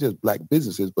rights? Not just black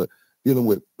businesses, but dealing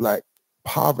with black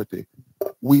poverty.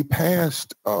 We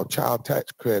passed child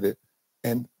tax credit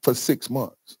and for 6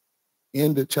 months,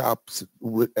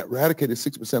 eradicated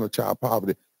 6% of child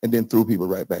poverty, and then threw people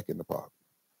right back into poverty.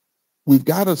 We've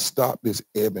got to stop this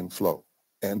ebb and flow.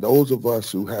 And those of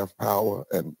us who have power,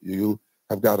 and you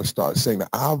have got to start saying that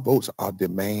our votes are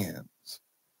demands.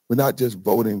 We're not just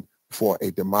voting for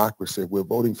a democracy. We're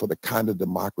voting for the kind of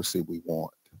democracy we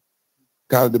want.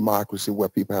 Kind of democracy where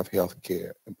people have health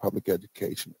care and public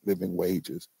education, living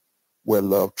wages, where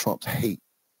love trumps hate.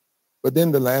 But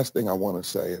then the last thing I want to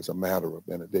say is a matter of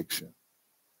benediction.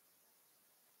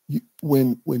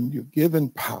 When you're given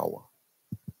power,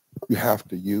 you have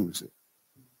to use it.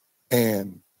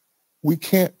 And we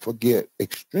can't forget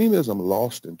extremism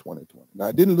lost in 2020. Now,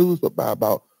 it didn't lose but by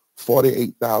about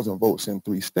 48,000 votes in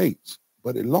 3 states,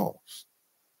 but it lost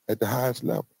at the highest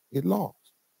level. It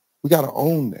lost. We got to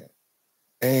own that.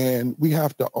 And we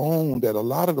have to own that a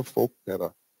lot of the folk that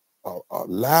are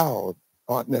loud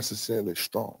aren't necessarily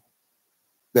strong,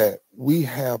 that we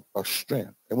have a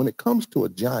strength. And when it comes to a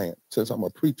giant, since I'm a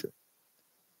preacher,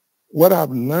 what I've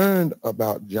learned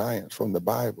about giants from the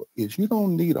Bible is you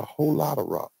don't need a whole lot of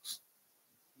rocks.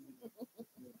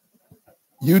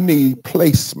 You need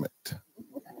placement.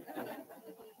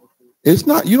 It's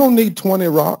not, you don't need 20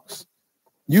 rocks.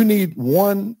 You need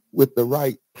one with the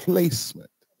right placement.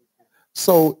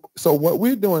 So what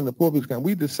we're doing in the Poor People's Campaign,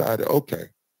 we decided, okay,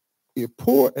 if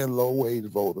poor and low-wage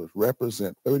voters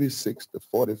represent 36 to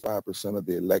 45% of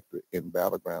the electorate in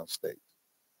battleground states,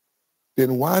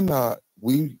 then why not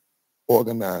we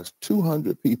organize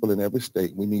 200 people in every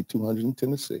state, we need 200 in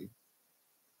Tennessee,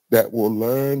 that will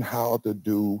learn how to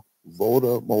do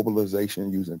voter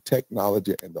mobilization using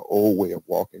technology and the old way of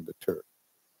walking the turf.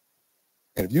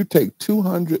 And if you take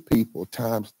 200 people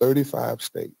times 35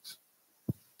 states,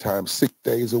 times 6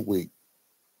 days a week,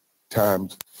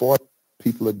 times 40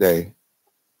 people a day,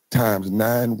 times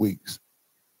 9 weeks,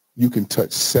 you can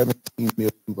touch 17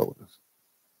 million voters.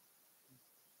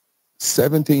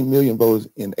 17 million voters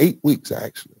in 8 weeks,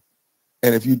 actually.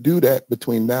 And if you do that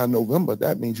between now and November,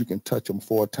 that means you can touch them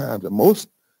 4 times. And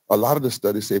a lot of the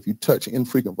studies say if you touch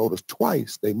infrequent voters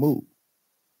twice, they move.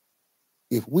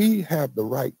 If we have the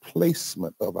right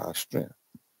placement of our strength,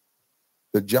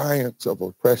 the giants of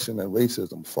oppression and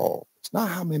racism fall. It's not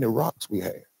how many rocks we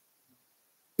have.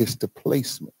 It's the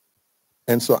placement.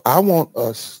 And so I want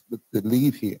us to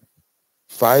leave here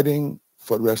fighting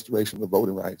for the restoration of the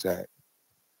Voting Rights Act,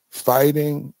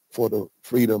 fighting for the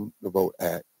Freedom to Vote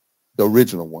Act, the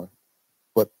original one,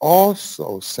 but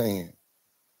also saying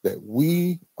that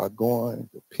we are going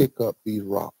to pick up these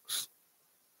rocks,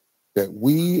 that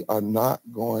we are not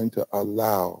going to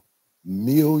allow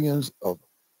millions of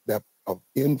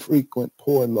infrequent,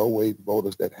 poor and low-wage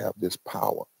voters that have this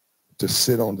power to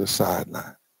sit on the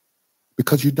sideline.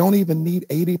 Because you don't even need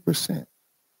 80%.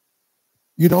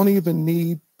 You don't even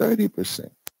need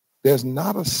 30%. There's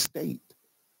not a state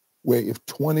where if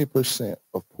 20%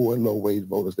 of poor and low-wage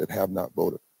voters that have not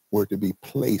voted were to be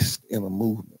placed in a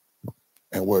movement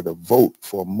and were to vote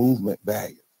for movement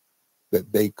value,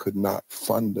 that they could not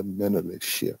fundamentally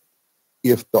shift.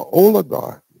 If the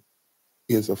oligarchy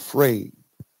is afraid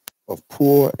of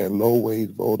poor and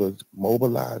low-wage voters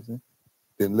mobilizing,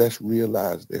 then let's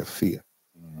realize their fear.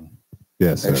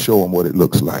 Yes, and sir. show them what it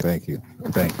looks like. Thank you.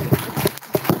 Thank you.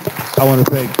 I want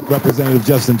to thank Representative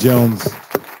Justin Jones,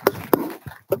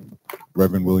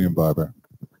 Reverend William Barber,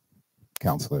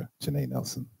 Counselor Janai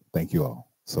Nelson. Thank you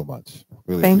all so much.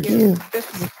 Really Thank you.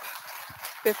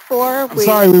 Before we,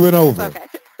 Sorry we went over. Okay.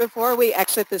 Before we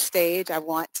exit the stage, I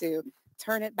want to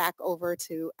turn it back over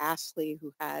to Ashley,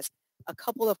 who has a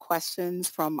couple of questions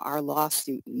from our law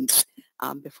students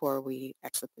before we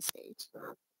exit the stage.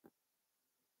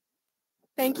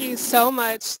 Thank you so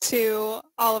much to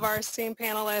all of our esteemed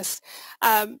panelists.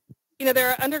 There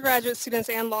are undergraduate students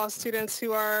and law students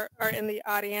who are in the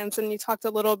audience, and you talked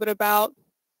a little bit about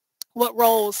what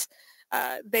roles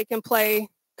they can play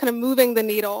kind of moving the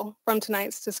needle from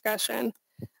tonight's discussion.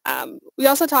 We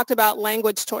also talked about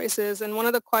language choices, and one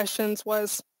of the questions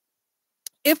was,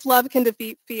 if love can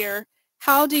defeat fear,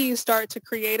 how do you start to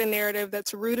create a narrative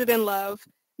that's rooted in love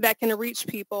that can reach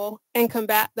people and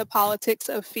combat the politics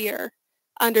of fear,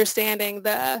 understanding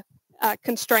the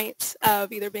constraints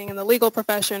of either being in the legal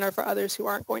profession or for others who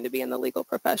aren't going to be in the legal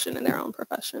profession in their own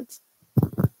professions?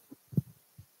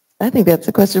 I think that's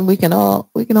a question we can all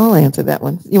answer that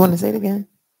one. You want to say it again?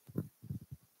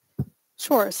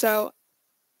 Sure. So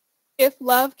if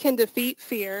love can defeat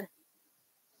fear,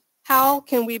 how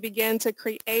can we begin to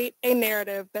create a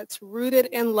narrative that's rooted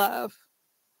in love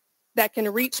that can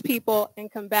reach people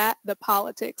and combat the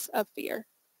politics of fear?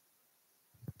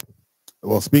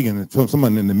 Well, speaking from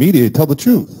someone in the media, tell the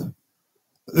truth.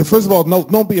 First of all,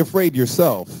 don't be afraid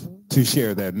yourself to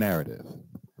share that narrative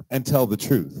and tell the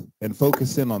truth and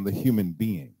focus in on the human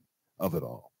being of it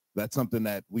all. That's something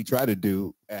that we try to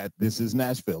do at This Is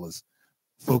Nashville, is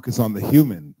focus on the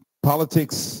human.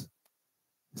 Politics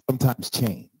sometimes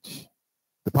change.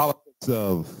 The politics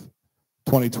of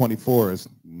 2024 is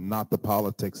not the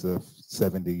politics of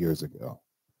 70 years ago.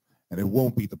 And it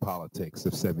won't be the politics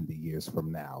of 70 years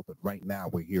from now. But right now,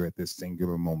 we're here at this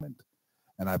singular moment.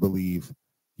 And I believe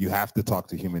you have to talk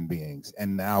to human beings.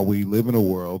 And now we live in a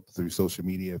world through social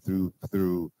media, through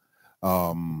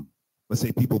let's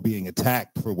say people being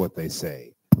attacked for what they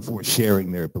say, for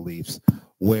sharing their beliefs,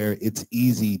 where it's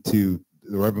easy to,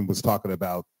 the Reverend was talking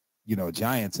about,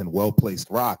 giants and well-placed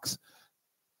rocks,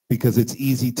 because it's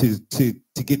easy to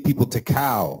get people to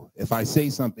cow. If I say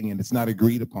something and it's not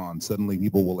agreed upon, suddenly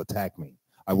people will attack me.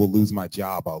 I will lose my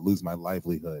job. I'll lose my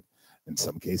livelihood. In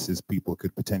some cases, people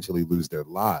could potentially lose their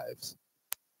lives.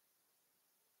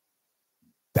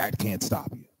 That can't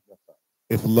stop you.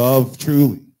 If love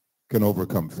truly can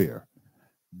overcome fear,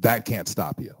 that can't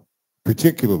stop you.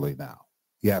 Particularly now,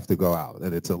 you have to go out.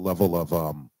 And it's a level of,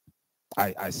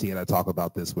 I see it, I talk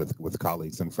about this with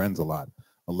colleagues and friends a lot,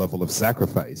 a level of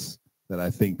sacrifice that I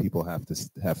think people have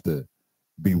to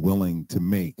be willing to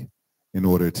make in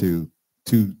order to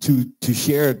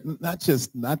share not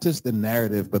just the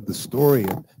narrative, but the story,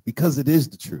 because it is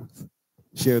the truth.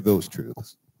 Share those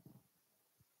truths.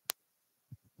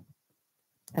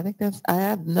 I think I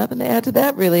have nothing to add to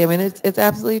that, really. I mean, it's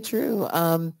absolutely true.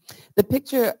 The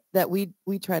picture that we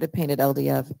try to paint at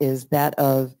LDF is that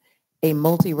of a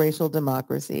multiracial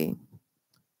democracy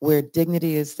where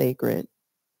dignity is sacred,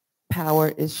 power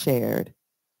is shared,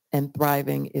 and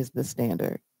thriving is the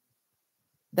standard.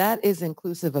 That is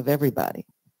inclusive of everybody.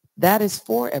 That is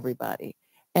for everybody.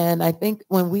 And I think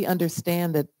when we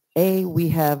understand that, A, we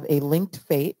have a linked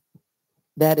fate,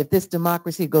 that if this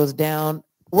democracy goes down,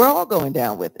 we're all going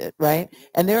down with it, right?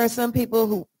 And there are some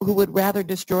people who would rather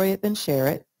destroy it than share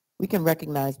it. We can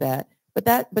recognize that. But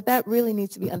that really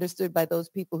needs to be understood by those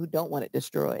people who don't want it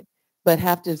destroyed, but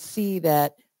have to see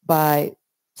that by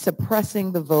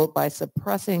suppressing the vote, by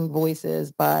suppressing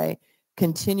voices, by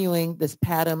continuing this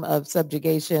pattern of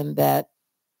subjugation, that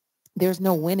there's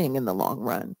no winning in the long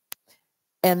run.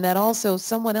 And that also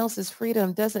someone else's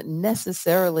freedom doesn't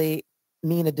necessarily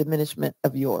mean a diminishment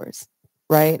of yours,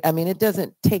 right? I mean, it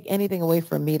doesn't take anything away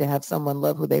from me to have someone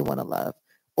love who they want to love,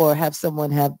 or have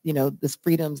someone have, these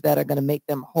freedoms that are going to make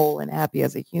them whole and happy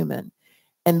as a human.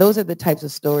 And those are the types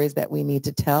of stories that we need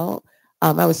to tell.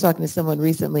 I was talking to someone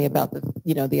recently about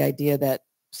the idea that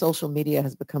social media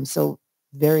has become so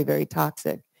very, very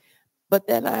toxic. But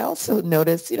then I also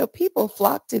noticed, people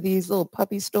flock to these little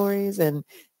puppy stories and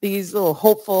these little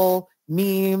hopeful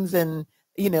memes and,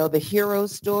 the hero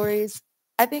stories.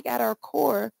 I think at our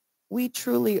core, we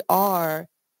truly are,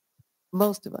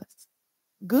 most of us,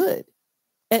 good.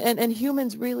 And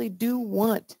humans really do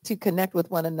want to connect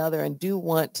with one another and do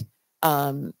want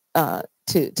to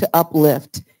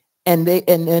uplift. And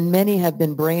many have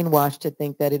been brainwashed to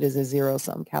think that it is a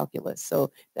zero-sum calculus.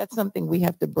 So that's something we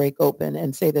have to break open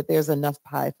and say that there's enough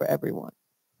pie for everyone.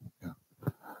 Yeah.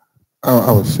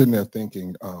 I was sitting there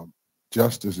thinking,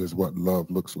 justice is what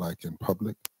love looks like in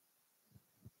public.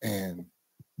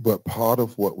 But part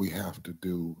of what we have to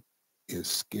do is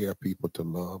scare people to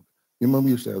love. You remember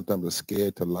you said something,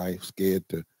 scared to life, scared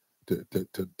to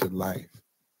life.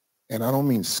 And I don't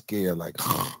mean scared like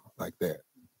that.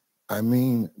 I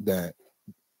mean that,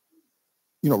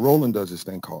 Roland does this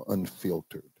thing called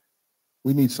unfiltered.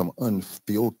 We need some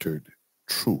unfiltered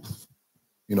truth.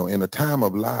 In a time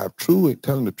of life,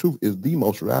 telling the truth is the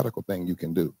most radical thing you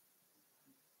can do.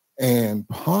 And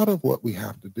part of what we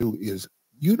have to do is,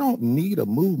 you don't need a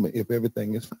movement if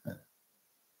everything is fine.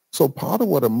 So part of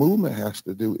what a movement has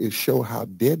to do is show how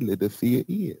deadly the fear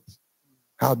is,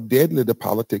 how deadly the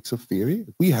politics of fear is.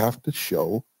 We have to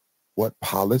show what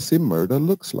policy murder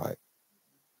looks like,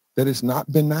 that it's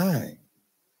not benign,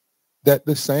 that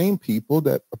the same people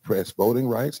that oppress voting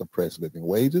rights, oppress living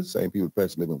wages, same people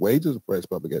oppress living wages, oppress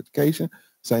public education,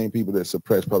 same people that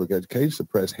suppress public education,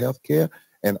 suppress health care,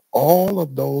 and all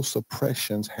of those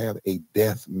suppressions have a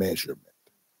death measurement.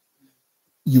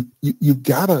 You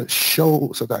gotta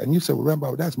show, so that, and you said, well,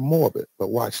 remember, that's morbid, but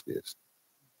watch this.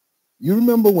 You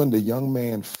remember when the young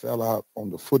man fell out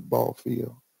on the football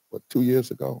field, 2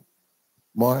 years ago?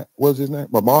 What was his name?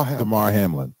 Damar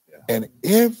Hamlin. Yeah. And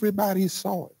everybody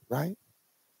saw it, right?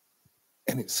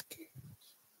 And it scared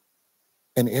us.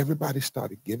 And everybody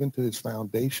started giving to his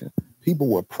foundation. People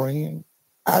were praying.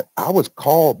 I was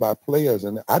called by players,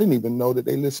 and I didn't even know that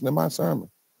they listened to my sermon.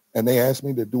 And they asked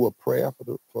me to do a prayer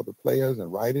for the players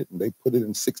and write it, and they put it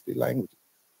in 60 languages.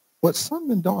 But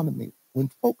something dawned on me. When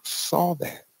folks saw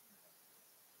that,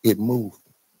 it moved.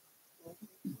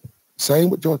 Same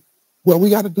with George. Well, we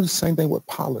got to do the same thing with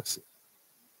policy.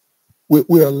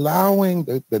 We're allowing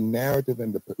the narrative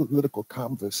and the political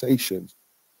conversations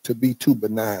to be too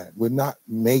benign. We're not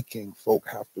making folk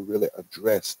have to really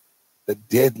address the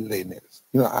deadliness.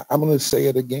 You know, I'm going to say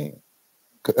it again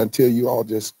until you all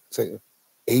just say it.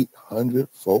 800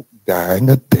 folk dying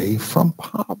a day from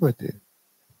poverty.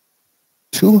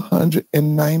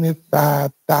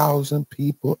 295,000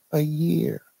 people a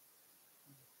year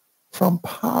from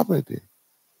poverty.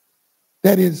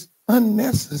 That is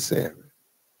unnecessary.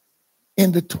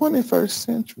 In the 21st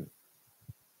century,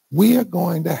 we are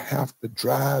going to have to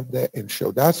drive that and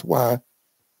show. That's why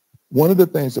one of the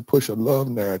things to push a love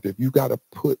narrative, you got to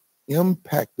put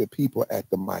impacted people at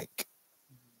the mic.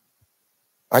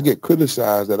 I get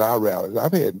criticized at our rallies.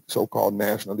 I've had so-called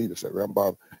national leaders say,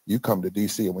 Bob, you come to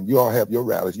D.C. and when you all have your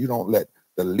rallies, you don't let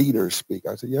the leaders speak.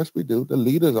 I said, yes, we do. The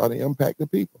leaders are the impacted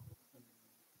people.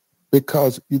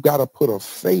 Because you got to put a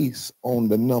face on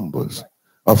the numbers,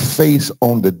 a face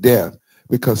on the death,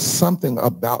 because something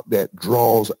about that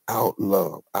draws out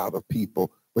love out of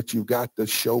people. But you got to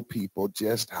show people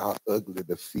just how ugly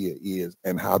the fear is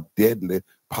and how deadly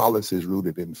policies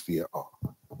rooted in fear are.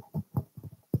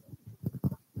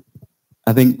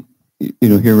 I think,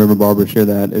 hearing Reverend Barber share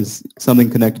that is something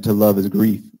connected to love is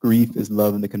grief. Grief is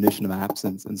love in the condition of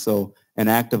absence. And so an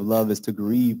act of love is to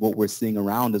grieve what we're seeing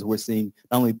around us. We're seeing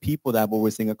not only people that, but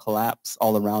we're seeing a collapse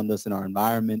all around us in our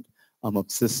environment of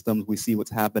systems. We see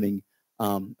what's happening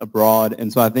abroad.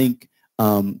 And so I think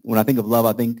when I think of love,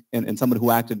 I think, and someone who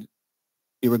acted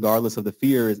irregardless of the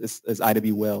fear is Ida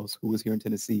B. Wells, who was here in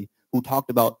Tennessee, who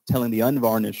talked about telling the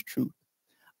unvarnished truth,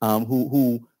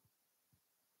 who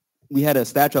we had a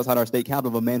statue outside our state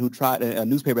capitol of a man who tried, a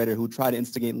newspaper editor who tried to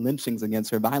instigate lynchings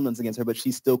against her, violence against her, but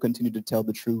she still continued to tell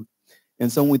the truth. And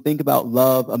so when we think about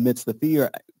love amidst the fear,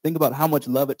 think about how much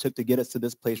love it took to get us to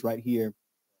this place right here.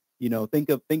 Think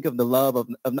of the love of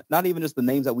not even just the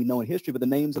names that we know in history, but the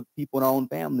names of people in our own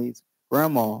families,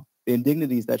 grandma, the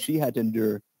indignities that she had to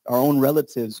endure, our own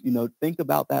relatives. Think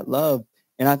about that love.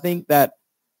 And I think that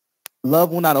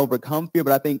love will not overcome fear,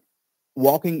 but I think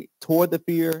walking toward the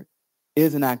fear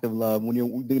is an act of love when you're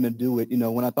going to do it.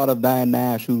 When I thought of Diane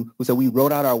Nash, who said we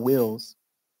wrote out our wills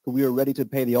because we were ready to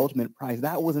pay the ultimate price,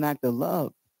 that was an act of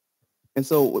love. And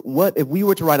so what if we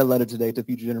were to write a letter today to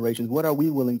future generations, what are we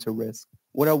willing to risk?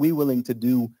 What are we willing to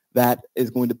do that is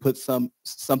going to put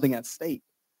something at stake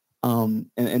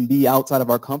and be outside of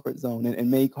our comfort zone and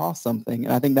may cost something?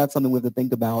 And I think that's something we have to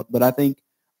think about. But I think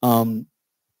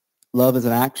love is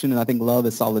an action, and I think love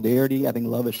is solidarity. I think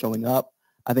love is showing up.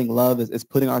 I think love is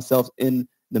putting ourselves in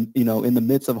the in the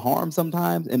midst of harm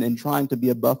sometimes, and trying to be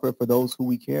a buffer for those who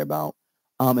we care about,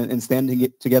 and standing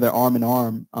together arm in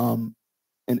arm,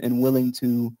 and willing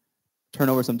to turn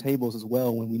over some tables as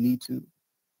well when we need to.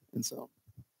 And so,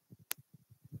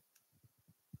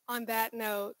 on that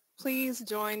note, please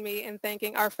join me in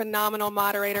thanking our phenomenal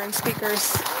moderator and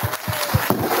speakers.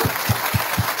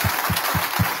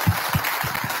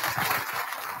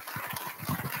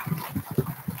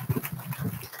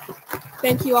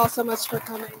 Thank you all so much for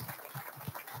coming.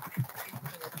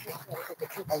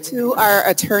 To our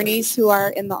attorneys who are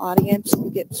in the audience,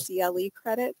 you get CLE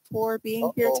credit for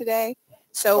being here today.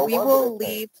 So we will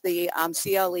leave the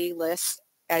CLE list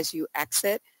as you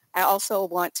exit. I also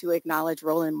want to acknowledge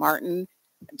Roland Martin,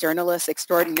 journalist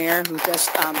extraordinaire who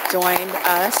just joined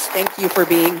us. Thank you for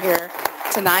being here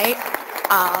tonight.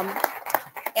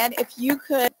 And if you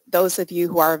could, those of you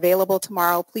who are available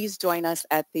tomorrow, please join us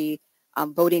at the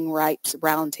Voting Rights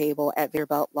Roundtable at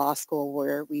Vanderbilt Law School,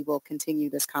 where we will continue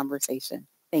this conversation.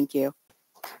 Thank you.